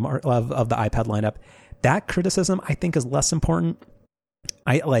top end of the iPad lineup, that criticism I think is less important.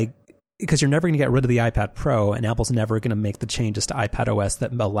 Because you're never going to get rid of the iPad Pro, and Apple's never going to make the changes to iPadOS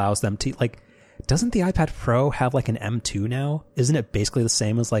that allows them to like. Doesn't the iPad Pro have like an M2 now? Isn't it basically the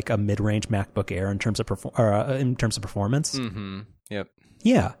same as like a mid-range MacBook Air in terms of performance? Mm-hmm. Yep.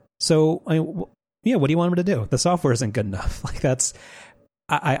 Yeah. So what do you want them to do? The software isn't good enough. Like that's.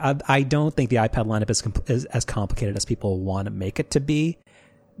 I don't think the iPad lineup is as complicated as people want to make it to be.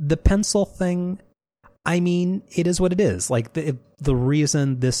 The pencil thing, I mean, it is what it is. Like the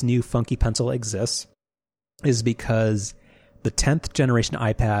reason this new funky pencil exists is because the 10th generation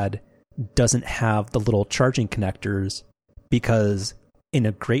iPad doesn't have the little charging connectors because in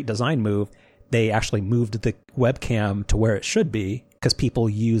a great design move, they actually moved the webcam to where it should be because people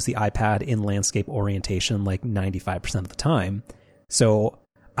use the iPad in landscape orientation like 95% of the time. So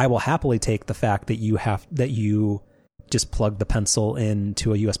I will happily take the fact that you just plug the pencil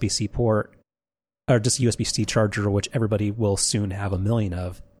into a USB-C port or just a USB-C charger, which everybody will soon have a million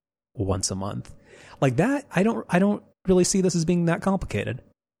of once a month. Like that, I don't really see this as being that complicated.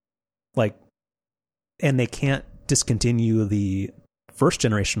 Like, and they can't discontinue the first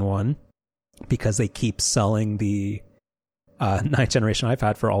generation one because they keep selling the 9th generation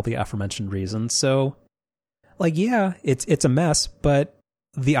iPad for all the aforementioned reasons. So, like, yeah, it's a mess, but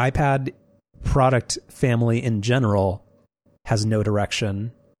the iPad product family in general has no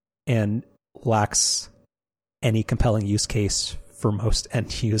direction and lacks any compelling use case for most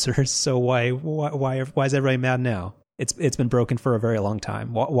end users. So why is everybody mad now? It's been broken for a very long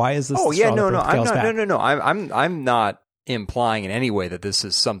time. Why is this? Oh yeah, no, I'm not implying in any way that this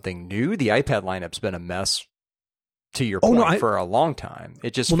is something new. The iPad lineup's been a mess. To your point, for a long time,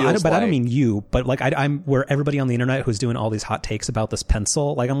 it just feels I don't mean you, but like I'm where everybody on the internet who's doing all these hot takes about this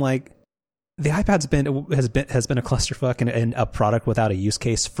pencil. Like I'm like, the iPad's has been a clusterfuck and a product without a use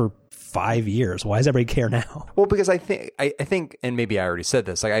case for 5 years. Why does everybody care now? Well, because I think, and maybe I already said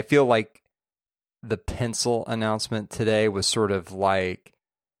this. Like I feel like the pencil announcement today was sort of like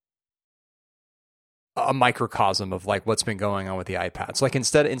a microcosm of like what's been going on with the iPad. So like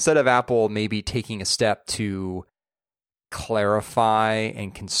instead of Apple maybe taking a step to clarify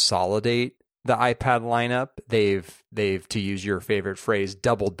and consolidate the iPad lineup, they've to use your favorite phrase,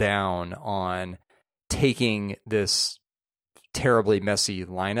 doubled down on taking this terribly messy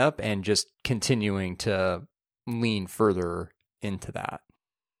lineup and just continuing to lean further into that.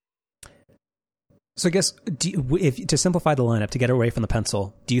 So I guess, if to simplify the lineup, to get away from the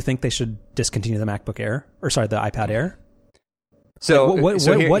pencil, do you think they should discontinue the MacBook Air? Or sorry, the iPad Air? So what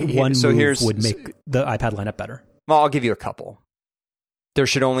one move would make the iPad lineup better? Well, I'll give you a couple. There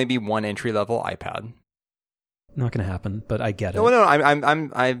should only be one entry-level iPad. Not going to happen, but I get it. No,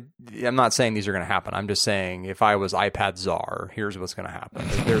 I'm not saying these are going to happen. I'm just saying if I was iPad czar, here's what's going to happen.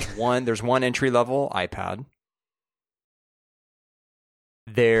 There's one entry-level iPad.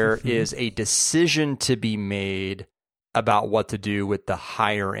 There is a decision to be made about what to do with the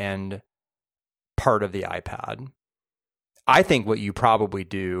higher end part of the iPad. I think what you probably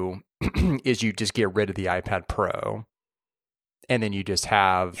do is you just get rid of the iPad Pro, and then you just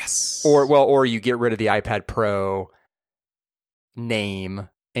have, or you get rid of the iPad Pro name,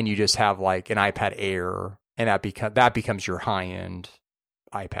 and you just have like an iPad Air, and that becomes your high end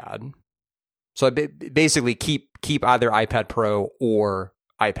iPad. So basically, keep either iPad Pro or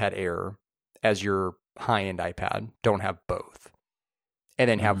iPad Air as your high end iPad. Don't have both, and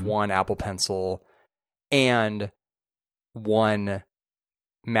then have one Apple Pencil and one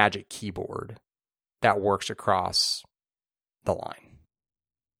Magic Keyboard that works across the line.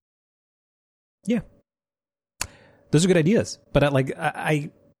 Yeah, those are good ideas, but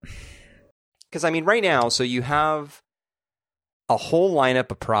because I mean, right now, so you have a whole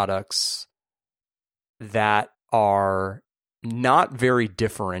lineup of products that are not very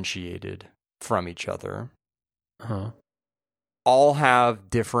differentiated from each other. All have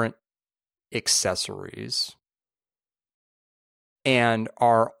different accessories and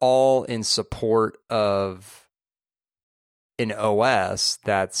are all in support of an OS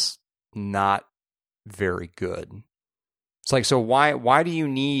that's not very good. It's like, so why do you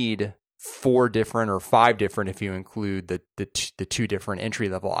need 4 different or 5 different, if you include the 2 different entry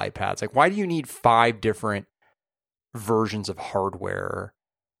level iPads? Like, why do you need 5 different versions of hardware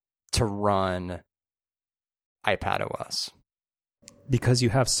to run iPad OS? Because you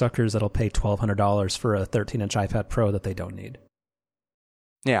have suckers that'll pay $1,200 for a 13-inch iPad Pro that they don't need.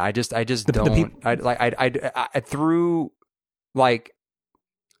 Yeah, I just don't.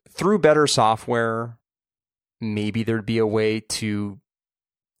 Through better software, maybe there'd be a way to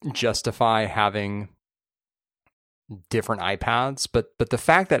justify having different iPads, but the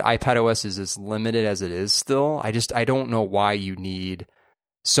fact that iPad OS is as limited as it is still, I don't know why you need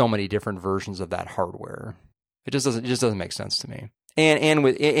so many different versions of that hardware. It just doesn't make sense to me. And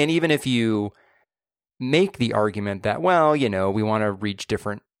even if you make the argument that, well, you know, we want to reach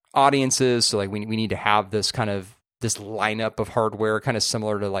different audiences, so like we need to have this lineup of hardware, kind of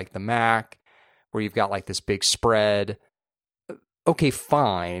similar to like the Mac, where you've got like this big spread. Okay,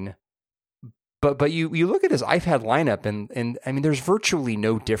 fine. But you look at this iPad lineup and I mean, there's virtually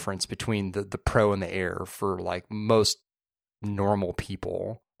no difference between the Pro and the Air for like most normal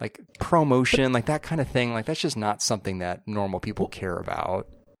people. Like ProMotion, like that kind of thing, like that's just not something that normal people care about.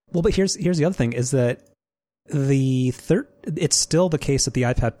 Well, but here's the other thing is that it's still the case that the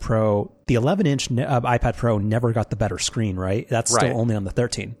iPad Pro, the 11-inch iPad Pro never got the better screen, right? That's still only on the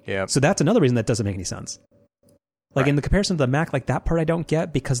 13. Yeah. So that's another reason that doesn't make any sense. Like in the comparison to the Mac, like that part I don't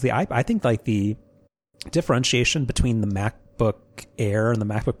get, because I think like the differentiation between the MacBook Air and the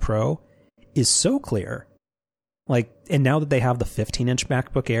MacBook Pro is so clear. Like, and now that they have the 15-inch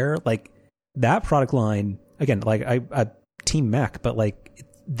MacBook Air, like that product line, again, like I team Mac, but like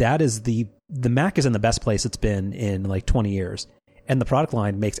that is the Mac is in the best place it's been in like 20 years. And the product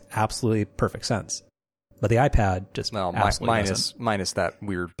line makes absolutely perfect sense. But the iPad just minus that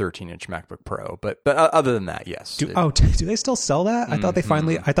weird 13-inch MacBook Pro, but other than that, yes. Do they still sell that? I thought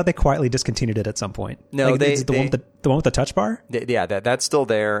they quietly discontinued it at some point. No, like, the one with the touch bar. Yeah, that's still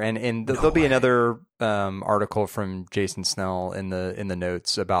there, and there'll be another article from Jason Snell in the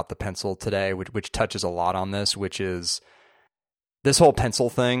notes about the Pencil today, which touches a lot on this, which is this whole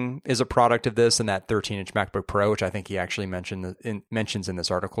Pencil thing is a product of this, and that 13-inch MacBook Pro, which I think he actually mentions in this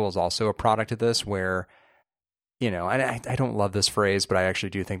article, is also a product of this, where, you know, and I don't love this phrase, but I actually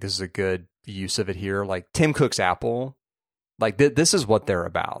do think this is a good use of it here. Like Tim Cook's Apple, like this is what they're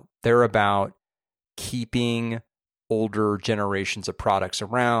about. They're about keeping older generations of products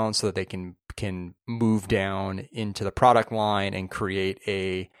around so that they can move down into the product line and create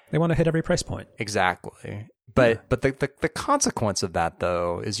a... They want to hit every price point. Exactly. But the consequence of that,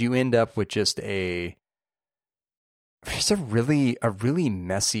 though, is you end up with just a really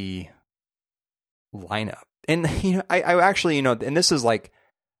messy lineup. And, you know, I actually, you know, and this is like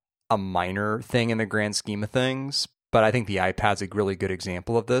a minor thing in the grand scheme of things, but I think the iPad's a really good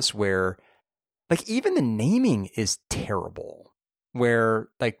example of this, where like even the naming is terrible, where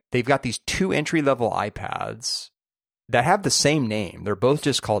like they've got these 2 entry-level iPads that have the same name. They're both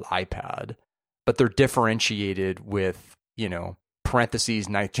just called iPad, but they're differentiated with, parentheses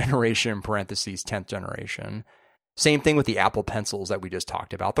 9th generation, parentheses 10th generation. Same thing with the Apple Pencils that we just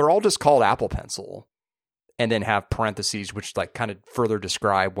talked about. They're all just called Apple Pencil and then have parentheses, which like kind of further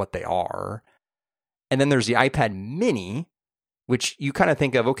describe what they are. And then there's the iPad mini, which you kind of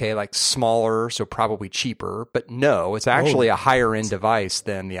think of, okay, like smaller, so probably cheaper, but no, it's actually a higher end device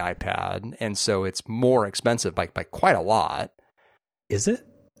than the iPad. And so it's more expensive by quite a lot. Is it?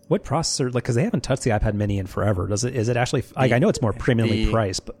 What processor? Like, because they haven't touched the iPad mini in forever. Is it actually, like, I know it's more premiumly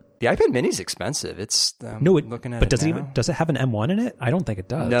priced, but the iPad mini is expensive. It's looking at but it does it have an M1 in it? I don't think it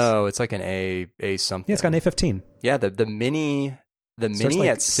does. No, it's like an A something. Yeah, it's got an A15. Yeah, the mini like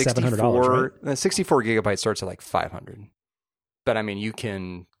at 64, $700, right? 64 gigabytes starts at like 500. But I mean, you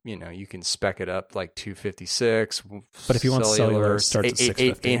can spec it up like 256. But if you want cellular, it starts at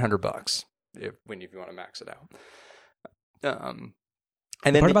 $800 if you want to max it out.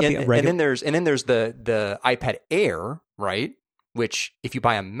 And then there's the iPad Air, right? Which if you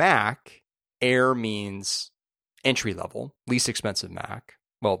buy a Mac, Air means entry level, least expensive Mac.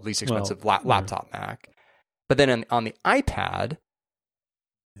 Well, least expensive laptop Mac. But then on the iPad,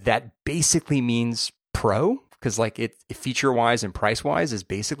 that basically means Pro, because like it feature wise and price wise is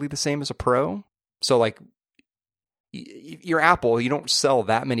basically the same as a Pro. So like you're Apple, you don't sell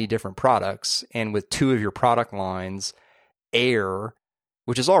that many different products, and with 2 of your product lines, Air,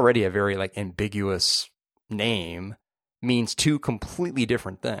 which is already a very like ambiguous name, means 2 completely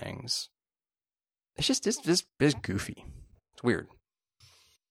different things. It's just goofy. It's weird.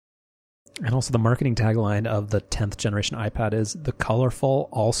 And also the marketing tagline of the 10th generation iPad is the colorful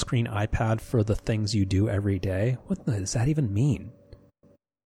all-screen iPad for the things you do every day. What does that even mean?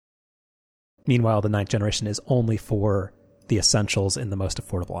 Meanwhile, the 9th generation is only for the essentials in the most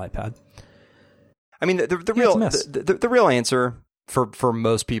affordable iPad. I mean, the real answer for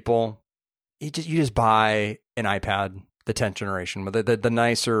most people, you just buy an iPad, the 10th generation, the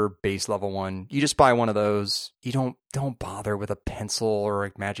nicer base level one. You just buy one of those. You don't bother with a pencil or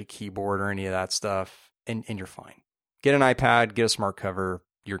a Magic Keyboard or any of that stuff, and you're fine. Get an iPad, get a smart cover,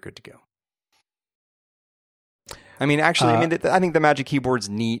 you're good to go. I mean, actually, I think the Magic Keyboard's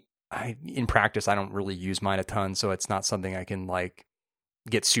neat. In practice, I don't really use mine a ton, so it's not something I can like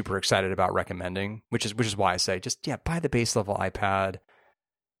get super excited about recommending. Which is why I say just buy the base level iPad.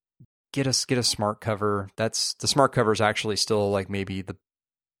 Get a smart cover. The smart cover is actually still like maybe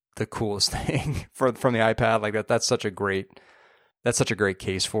the coolest thing from the iPad. Like that's such a great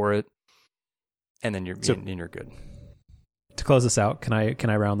case for it. And then you're good. To close this out, can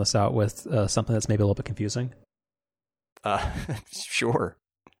I round this out with something that's maybe a little bit confusing? Sure.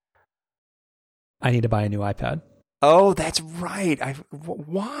 I need to buy a new iPad. Oh, that's right.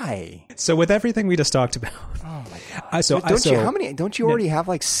 Why? So with everything we just talked about, oh my god! How many? Don't you already have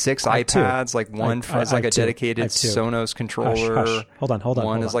like 6 iPads? Like one is like a dedicated Sonos controller. Hush. Hold on.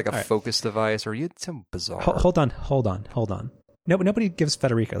 One is like a focus device. Or you some bizarre? Hold on. Nobody gives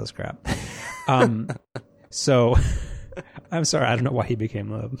Federico this crap. So I'm sorry. I don't know why he became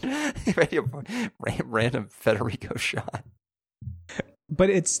the random Federico shot.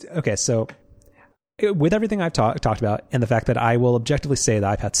 But it's okay. So with everything I've talked about and the fact that I will objectively say the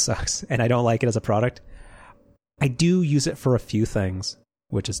iPad sucks and I don't like it as a product, I do use it for a few things,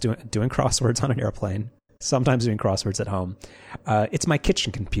 which is doing crosswords on an airplane, sometimes doing crosswords at home. It's my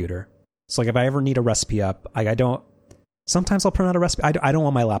kitchen computer. So like if I ever need a recipe up, sometimes I'll print out a recipe. I don't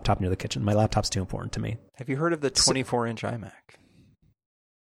want my laptop near the kitchen. My laptop's too important to me. Have you heard of the 24-inch iMac?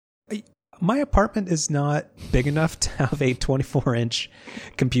 My apartment is not big enough to have a 24-inch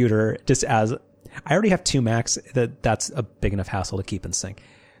computer just as... I already have 2 Macs. That's a big enough hassle to keep in sync.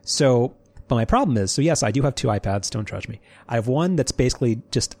 So, but my problem is, so yes, I do have 2 iPads. Don't judge me. I have one that's basically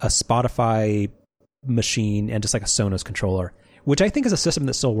just a Spotify machine and just like a Sonos controller, which I think is a system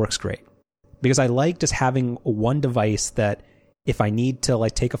that still works great because I like just having one device that if I need to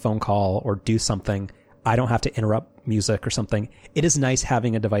like take a phone call or do something, I don't have to interrupt music or something. It is nice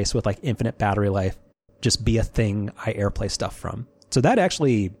having a device with like infinite battery life, just be a thing I AirPlay stuff from. So that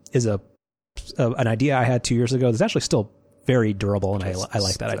actually is an idea I had 2 years ago that's actually still very durable, and I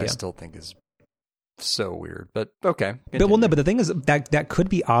like that idea. I still think is so weird, but okay. But the thing is that could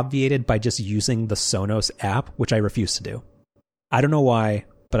be obviated by just using the Sonos app, which I refuse to do. I don't know why,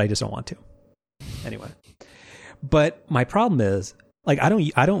 but I just don't want to. Anyway, but my problem is like I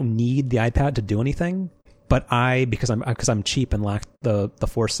don't need the iPad to do anything, but because I'm cheap and lack the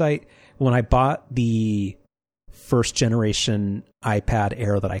foresight, when I bought the first generation iPad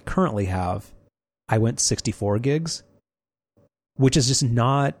Air that I currently have, I went 64 gigs, which is just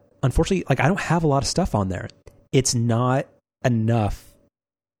not, unfortunately, like I don't have a lot of stuff on there. It's not enough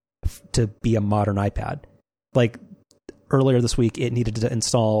to be a modern iPad. Like earlier this week, it needed to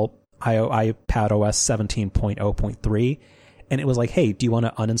install iPad OS 17.0.3. And it was like, hey, do you want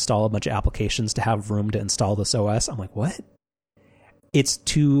to uninstall a bunch of applications to have room to install this OS? I'm like, what?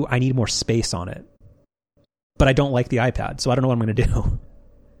 I need more space on it. But I don't like the iPad, so I don't know what I'm going to do.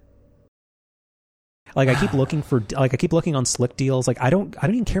 Like I keep looking on Slick deals. Like I don't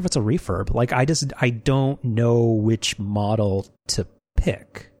even care if it's a refurb. Like I don't know which model to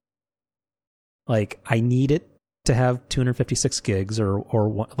pick. Like I need it to have 256 gigs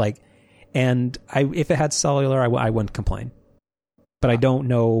or like, and if it had cellular, I wouldn't complain. But I don't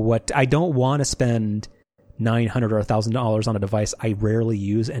know I don't want to spend $900 or $1,000 on a device I rarely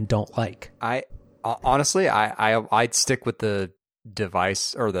use and don't like. Honestly, I'd stick with the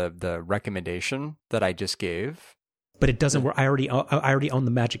device or the recommendation that I just gave. But it doesn't work. I already own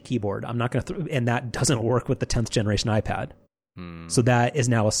the Magic Keyboard. I'm not going to and that doesn't work with the 10th generation iPad. So that is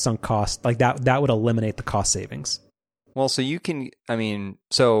now a sunk cost. Like that would eliminate the cost savings. Well, so you can, I mean,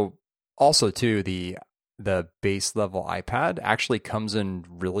 so also too, the base level iPad actually comes in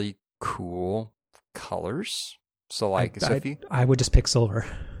really cool colors. So like, I would just pick silver.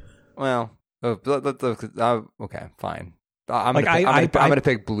 Well, okay, fine. I'm going to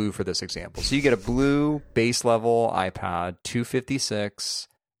pick blue for this example. So you get a blue base level iPad 256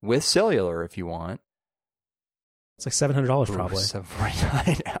 with cellular if you want. It's like $700 probably.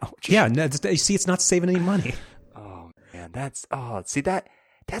 $749. Ouch. Yeah, no, you see, it's not saving any money. Oh man, that's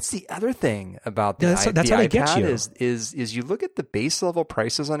the other thing about the, that's the how they iPad get you. is you look at the base level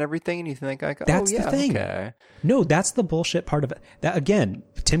prices on everything and you think like, that's oh yeah, the thing. Okay. No, that's the bullshit part of it. That again,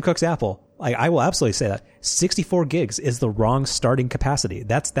 Tim Cook's Apple. I will absolutely say that 64 gigs is the wrong starting capacity.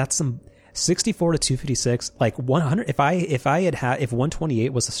 That's some 64 to 256, like 100. If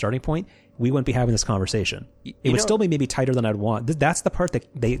 128 was the starting point, we wouldn't be having this conversation. It would still be maybe tighter than I'd want. That's the part that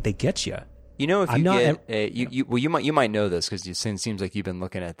they get you. You know, if you might know this because it seems like you've been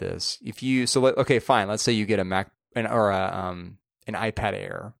looking at this. Okay, fine. Let's say you get a Mac or an iPad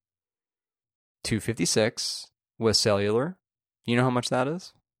Air 256 with cellular. You know how much that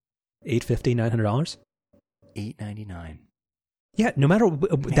is? $850, $900. $899. Yeah, no matter.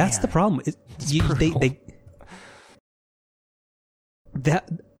 That's the problem.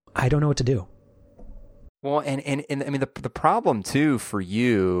 I don't know what to do. Well, and I mean the problem too for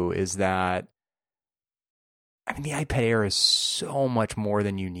you is that I mean the iPad Air is so much more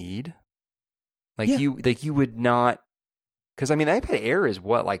than you need. Like you would not, because I mean the iPad Air is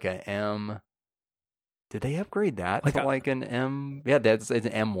what, like an M. Did they upgrade that to like an M? Yeah, it's an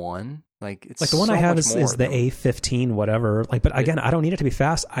M1. Like it's like the one so I have is the A15 whatever. Like, but again, I don't need it to be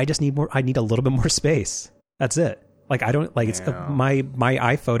fast. I just need more. I need a little bit more space. That's it. Like I don't like it's my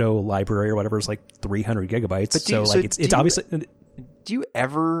iPhoto library or whatever is like 300 gigabytes. It's obviously. Do you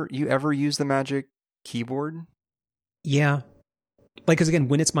ever use the Magic Keyboard? Yeah. Like, because again,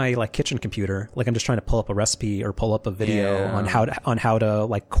 when it's my like kitchen computer, like I'm just trying to pull up a recipe or pull up a video on how to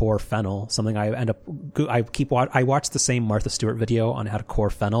like core fennel, something I watch the same Martha Stewart video on how to core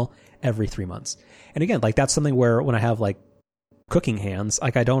fennel every 3 months. And again, like that's something where when I have like cooking hands,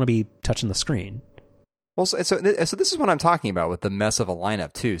 like I don't want to be touching the screen. Well, so this is what I'm talking about with the mess of a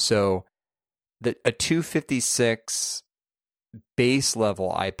lineup too. So a 256 base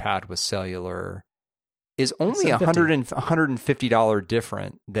level iPad with cellular is only $150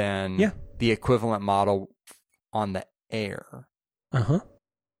 different than the equivalent model on the Air. Uh-huh.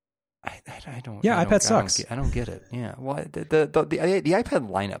 I don't. Yeah, iPad sucks. I don't get it. Yeah. Well, the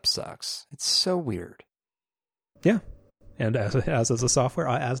iPad lineup sucks. It's so weird. Yeah, and as does the software,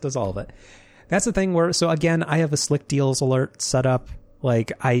 as does all of it. That's the thing where. So again, I have a Slick Deals alert set up.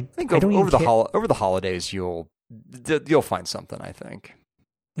 Like I think over the holidays you'll find something. I think.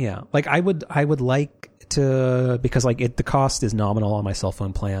 Yeah, like I would like to, because like the cost is nominal on my cell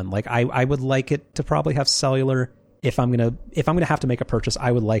phone plan. Like I would like it to probably have cellular. If I'm gonna have to make a purchase, I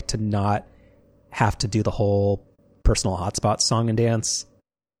would like to not have to do the whole personal hotspot song and dance.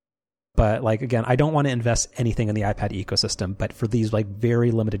 But like again, I don't want to invest anything in the iPad ecosystem. But for these like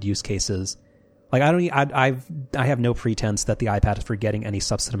very limited use cases, like I have no pretense that the iPad is for getting any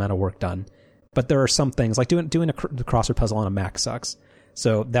substantive amount of work done. But there are some things like doing the crossword puzzle on a Mac sucks.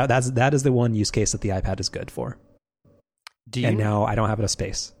 So that is the one use case that the iPad is good for. Now I don't have enough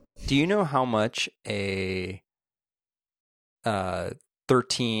space. Do you know how much a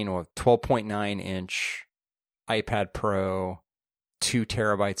 13 or 12.9 inch iPad Pro 2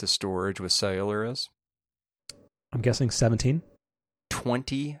 terabytes of storage with cellular is? I'm guessing 17.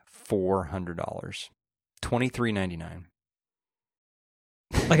 $24,000. $400. $23.99.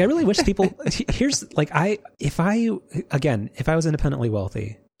 Like, I really wish people, here's like, if I was independently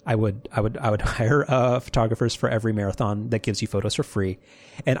wealthy, I would hire photographers for every marathon that gives you photos for free.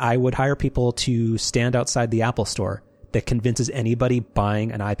 And I would hire people to stand outside the Apple store that convinces anybody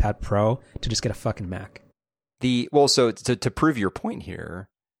buying an iPad Pro to just get a fucking Mac. So to prove your point here,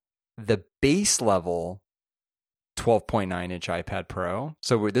 the base level 12.9-inch iPad Pro,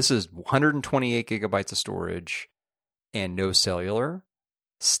 so this is 128 gigabytes of storage and no cellular,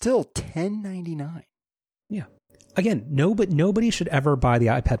 still $10.99. Yeah. Again, nobody should ever buy the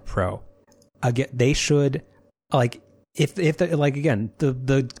iPad Pro. Again, they should, like, if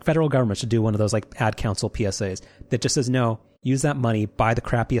the federal government should do one of those like ad council PSAs that just says, no, use that money, buy the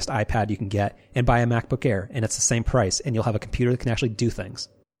crappiest iPad you can get, and buy a MacBook Air, and it's the same price, and you'll have a computer that can actually do things.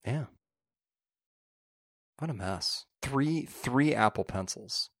 Yeah. What a mess. Three Apple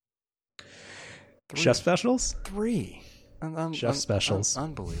Pencils. Chef specials? 3. Chef specials.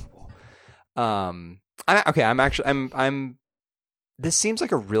 Unbelievable. This seems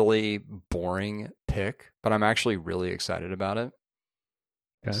like a really boring pick, but I'm actually really excited about it.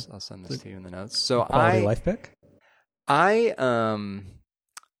 Okay. I'll send this to you in the notes. So quality life pick? For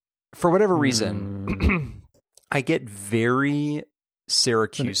whatever reason, I get very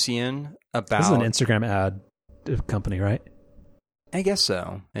Syracusean about... This is an Instagram ad company, right? I guess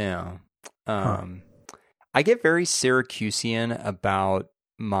so, yeah. I get very Syracusean about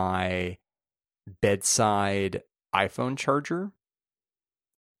my bedside iPhone charger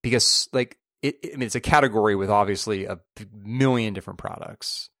because, like, it's a category with obviously a million different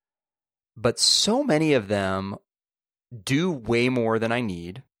products, but so many of them do way more than I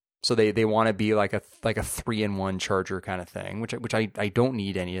need. So they want to be like a 3-in-1 charger kind of thing, which I don't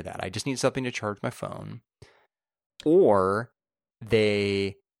need any of that. I just need something to charge my phone. Or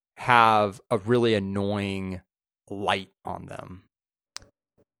they have a really annoying light on them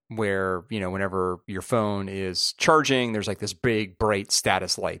where, whenever your phone is charging, there's like this big bright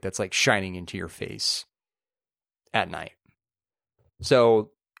status light that's like shining into your face at night. So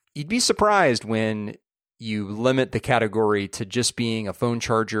you'd be surprised when you limit the category to just being a phone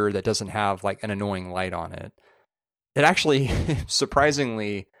charger that doesn't have like an annoying light on it. It actually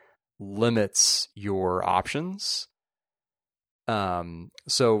surprisingly limits your options.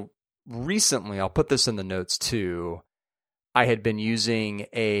 So recently, I'll put this in the notes too, I had been using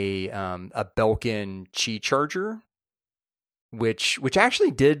a Belkin Qi charger, which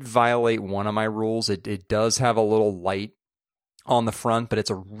actually did violate one of my rules. It does have a little light on the front, but it's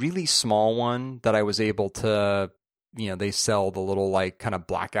a really small one that I was able to, they sell the little like kind of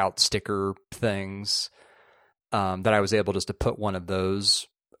blackout sticker things that I was able just to put one of those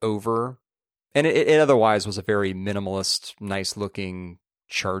over. And it otherwise was a very minimalist, nice looking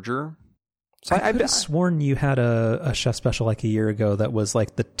charger. So I could have sworn you had a chef special like a year ago that was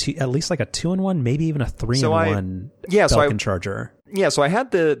like at least like a 2-in-1, maybe even a 3-in-1 Belkin charger. Yeah, so I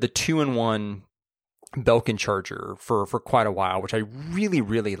had the 2-in-1 Belkin charger for quite a while, which I really,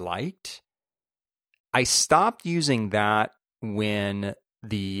 really liked. I stopped using that when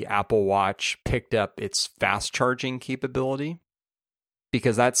the Apple Watch picked up its fast charging capability,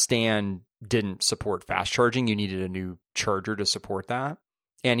 because that stand didn't support fast charging. You needed a new charger to support that.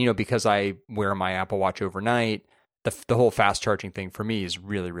 And, because I wear my Apple Watch overnight, the whole fast charging thing for me is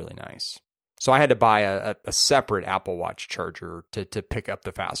really, really nice. So I had to buy a separate Apple Watch charger to pick up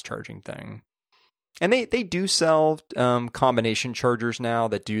the fast charging thing. And they do sell combination chargers now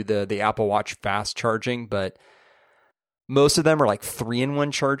that do the Apple Watch fast charging, but most of them are like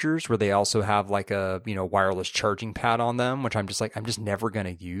 3-in-1 chargers where they also have like a wireless charging pad on them, which I'm just never going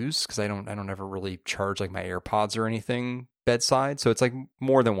to use because I don't ever really charge like my AirPods or anything bedside. So it's like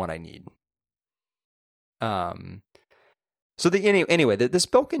more than what I need. So anyway, this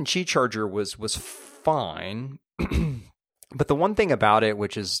Belkin Qi charger was fine. But the one thing about it,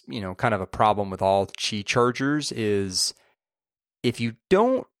 which is, kind of a problem with all Qi chargers, is if you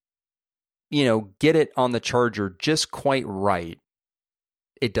don't, get it on the charger just quite right,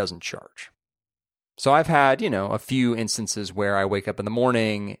 it doesn't charge. So I've had, a few instances where I wake up in the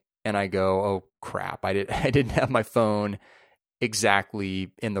morning and I go, oh crap, I didn't have my phone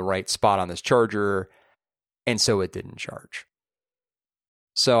exactly in the right spot on this charger, and so it didn't charge.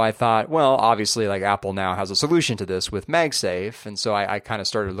 So I thought, well, obviously, like Apple now has a solution to this with MagSafe, and so I kind of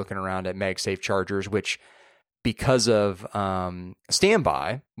started looking around at MagSafe chargers, which, because of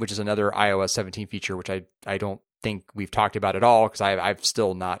Standby, which is another iOS 17 feature, which I don't think we've talked about at all because I've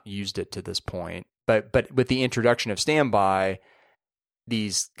still not used it to this point. But with the introduction of Standby,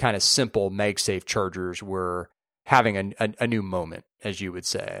 these kind of simple MagSafe chargers were having a new moment, as you would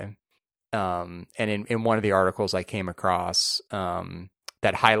say. And in one of the articles I came across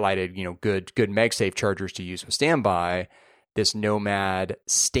that highlighted, good MagSafe chargers to use with standby, this Nomad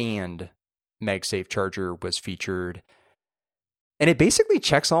stand MagSafe charger was featured. And it basically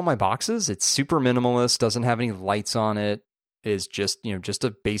checks all my boxes. It's super minimalist, doesn't have any lights on it, is just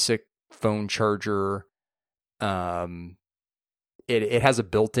a basic phone charger. It has a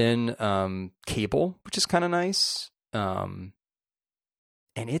built-in cable, which is kind of nice. And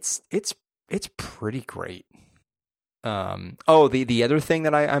it's pretty great. The other thing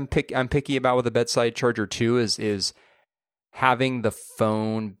that I'm picky about with a bedside charger too is having the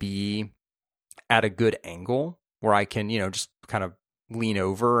phone be at a good angle where I can, just kind of lean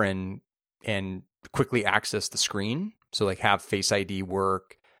over and quickly access the screen. So like have Face ID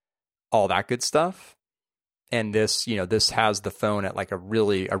work, all that good stuff. And this has the phone at like a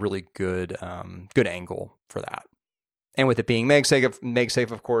really good angle for that. And with it being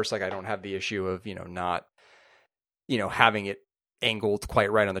MagSafe, of course, like I don't have the issue of, not, having it angled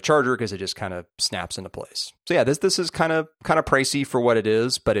quite right on the charger because it just kind of snaps into place. So yeah, this is kind of pricey for what it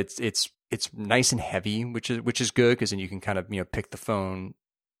is, but it's nice and heavy, which is good because then you can kind of, pick the phone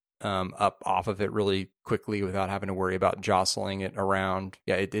up off of it really quickly without having to worry about jostling it around.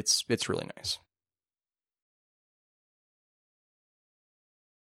 Yeah, it's really nice.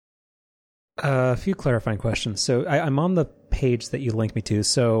 A few clarifying questions. So I'm on the page that you linked me to.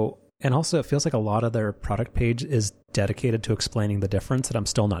 So, and also it feels like a lot of their product page is dedicated to explaining the difference that I'm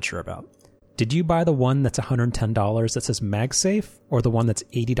still not sure about. Did you buy the one that's $110 that says MagSafe, or the one that's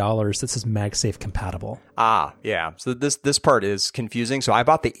 $80 that says MagSafe compatible? Ah, yeah. So this part is confusing. So I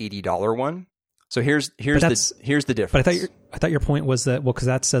bought the $80 one. So here's the difference. But I thought your point was that, well, because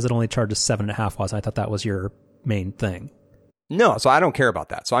that says it only charges 7.5 watts. I thought that was your main thing. No, so I don't care about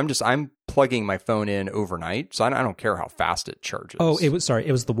that. So I'm plugging my phone in overnight, so I don't care how fast it charges. Oh, it was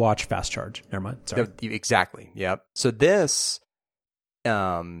the watch fast charge. Never mind. Sorry. Exactly. Yep. So this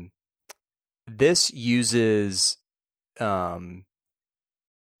uses I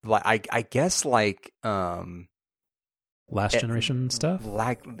guess like last generation stuff?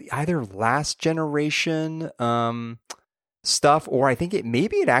 Like either last generation stuff, or I think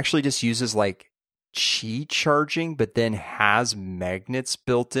it actually just uses like Qi charging, but then has magnets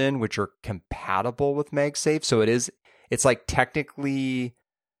built in which are compatible with MagSafe. So it's like technically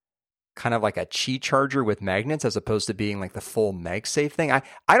kind of like a Qi charger with magnets as opposed to being like the full MagSafe thing. I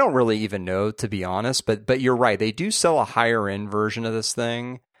don't really even know, to be honest, but you're right. They do sell a higher end version of this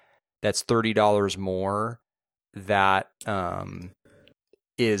thing that's $30 more that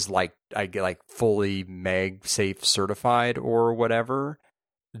is like fully MagSafe certified or whatever.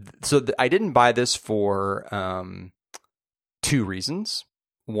 So I didn't buy this for two reasons.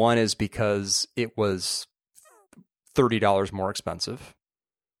 One is because it was $30 more expensive.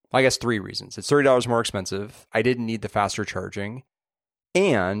 I guess three reasons. It's $30 more expensive. I didn't need the faster charging.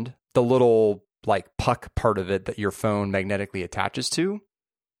 And the little like puck part of it that your phone magnetically attaches to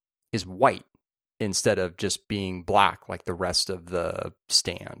is white instead of just being black like the rest of the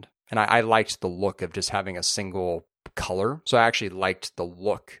stand. And I liked the look of just having a single color. So I actually liked the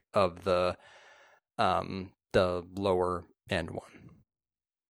look of the lower end one.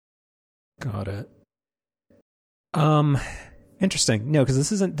 Got it. Interesting. No, because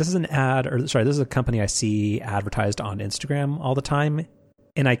this is an ad, or sorry, this is a company I see advertised on Instagram all the time,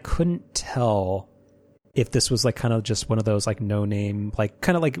 and I couldn't tell if this was like kind of just one of those like no name, like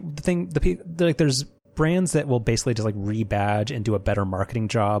kind of like like there's brands that will basically just like rebadge and do a better marketing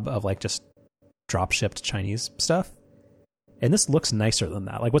job of like just drop shipped Chinese stuff. And this looks nicer than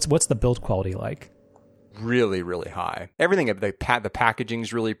that. Like what's the build quality like? Really, really high. Everything, the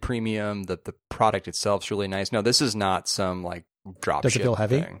packaging's really premium. The product itself's really nice. No, this is not some like drop ship. Does it feel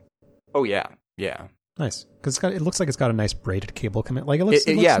heavy? Thing. Oh yeah. Yeah. Nice. Because it looks like it's got a nice braided cable coming. Like it looks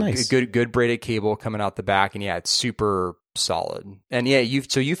nice. Good braided cable coming out the back, and yeah, it's super solid. And yeah,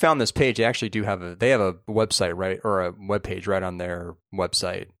 you found this page. They actually do have a website, right, or a web page right on their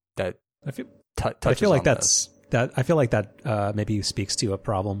website that touches on this. I feel like that maybe speaks to a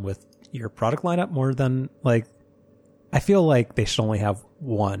problem with your product lineup more than like. I feel like they should only have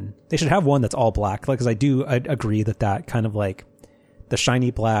one. They should have one that's all black. Like, because I agree that kind of like the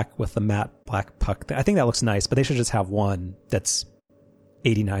shiny black with the matte black puck. I think that looks nice, but they should just have one that's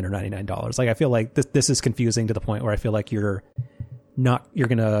 $89 or $99. Like, I feel like this is confusing to the point where I feel like you're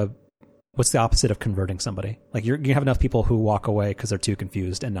gonna. What's the opposite of converting somebody? Like you have enough people who walk away because they're too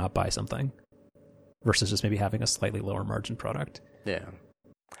confused and not buy something, versus just maybe having a slightly lower margin product. Yeah.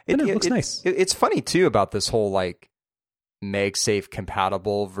 It looks nice. It's funny too about this whole like MagSafe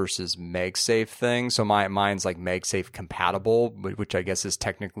compatible versus MagSafe thing. So mine's like MagSafe compatible, which I guess is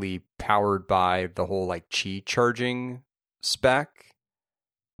technically powered by the whole like Qi charging spec.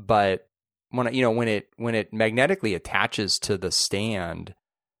 But when it magnetically attaches to the stand,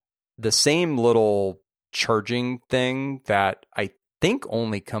 the same little charging thing that I think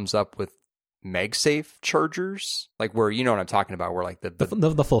only comes up with MagSafe chargers, like where, you know what I'm talking about, where like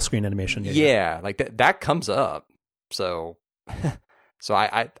the full screen animation. Yeah, like that comes up. So,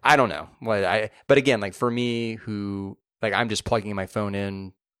 I don't know but again, like for me, who like I'm just plugging my phone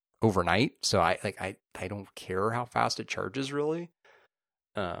in overnight, so I don't care how fast it charges really.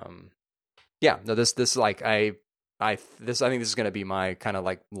 Yeah, no, this like I think this is going to be my kind of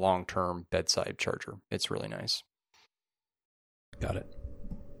like long-term bedside charger. It's really nice. Got it.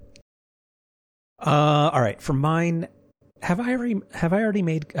 All right, for mine, have I already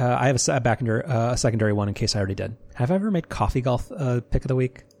made? I have a secondary one in case I already did. Have I ever made Coffee Golf pick of the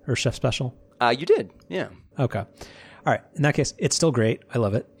week or chef special? You did, yeah. Okay, all right. In that case, it's still great. I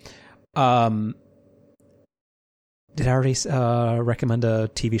love it. Did I already recommend a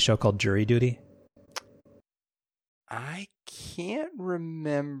TV show called Jury Duty? I can't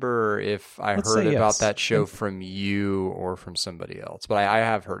remember if I Let's heard say about yes. that show from you or from somebody else, but I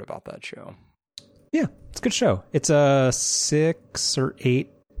have heard about that show. Yeah, it's a good show. It's a 6 or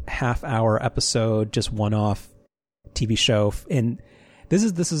 8 half-hour episode, just one-off TV show, and this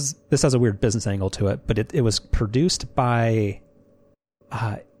has a weird business angle to it, but it was produced by,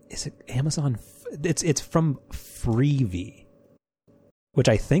 is it Amazon? It's from Freevee, which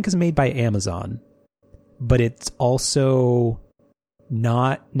I think is made by Amazon, but it's also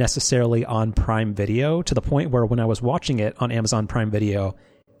not necessarily on Prime Video, to the point where when I was watching it on Amazon Prime Video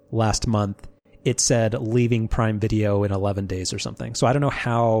last month, it said leaving Prime Video in 11 days or something. So I don't know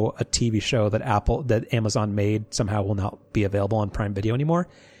how a TV show that Amazon made somehow will not be available on Prime Video anymore.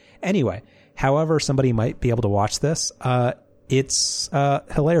 Anyway, however somebody might be able to watch this, it's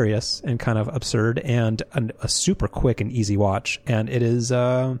hilarious and kind of absurd and a super quick and easy watch. And it is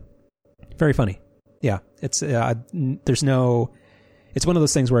very funny. Yeah, it's it's one of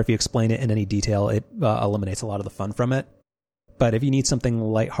those things where if you explain it in any detail, it eliminates a lot of the fun from it. But if you need something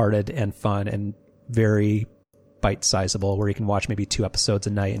lighthearted and fun and very bite-sizable, where you can watch maybe 2 episodes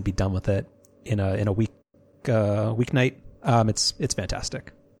a night and be done with it in a weeknight, it's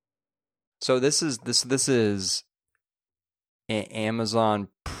fantastic. So this is an Amazon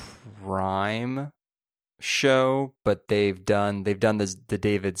Prime show, but they've done the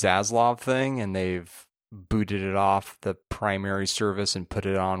David Zaslav thing, and they've booted it off the primary service and put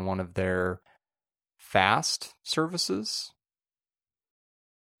it on one of their fast services.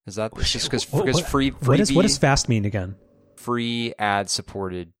 Is that just because free? What does fast mean again? Free ad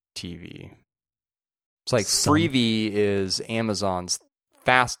supported TV. It's like Freevee is Amazon's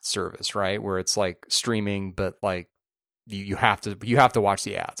fast service, right? Where it's like streaming, but like you have to watch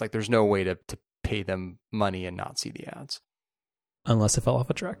the ads. Like there's no way to pay them money and not see the ads. Unless it fell off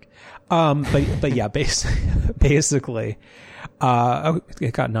a truck. But yeah, basically,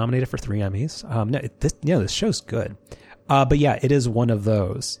 it got nominated for 3 Emmys. This show's good. But yeah, it is one of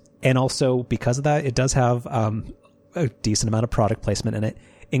those. And also because of that, it does have a decent amount of product placement in it,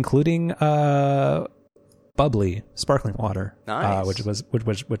 including bubbly sparkling water, nice. which was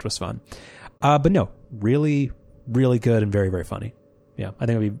fun. But no, really, really good and very, very funny. Yeah, I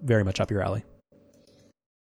think it'll be very much up your alley.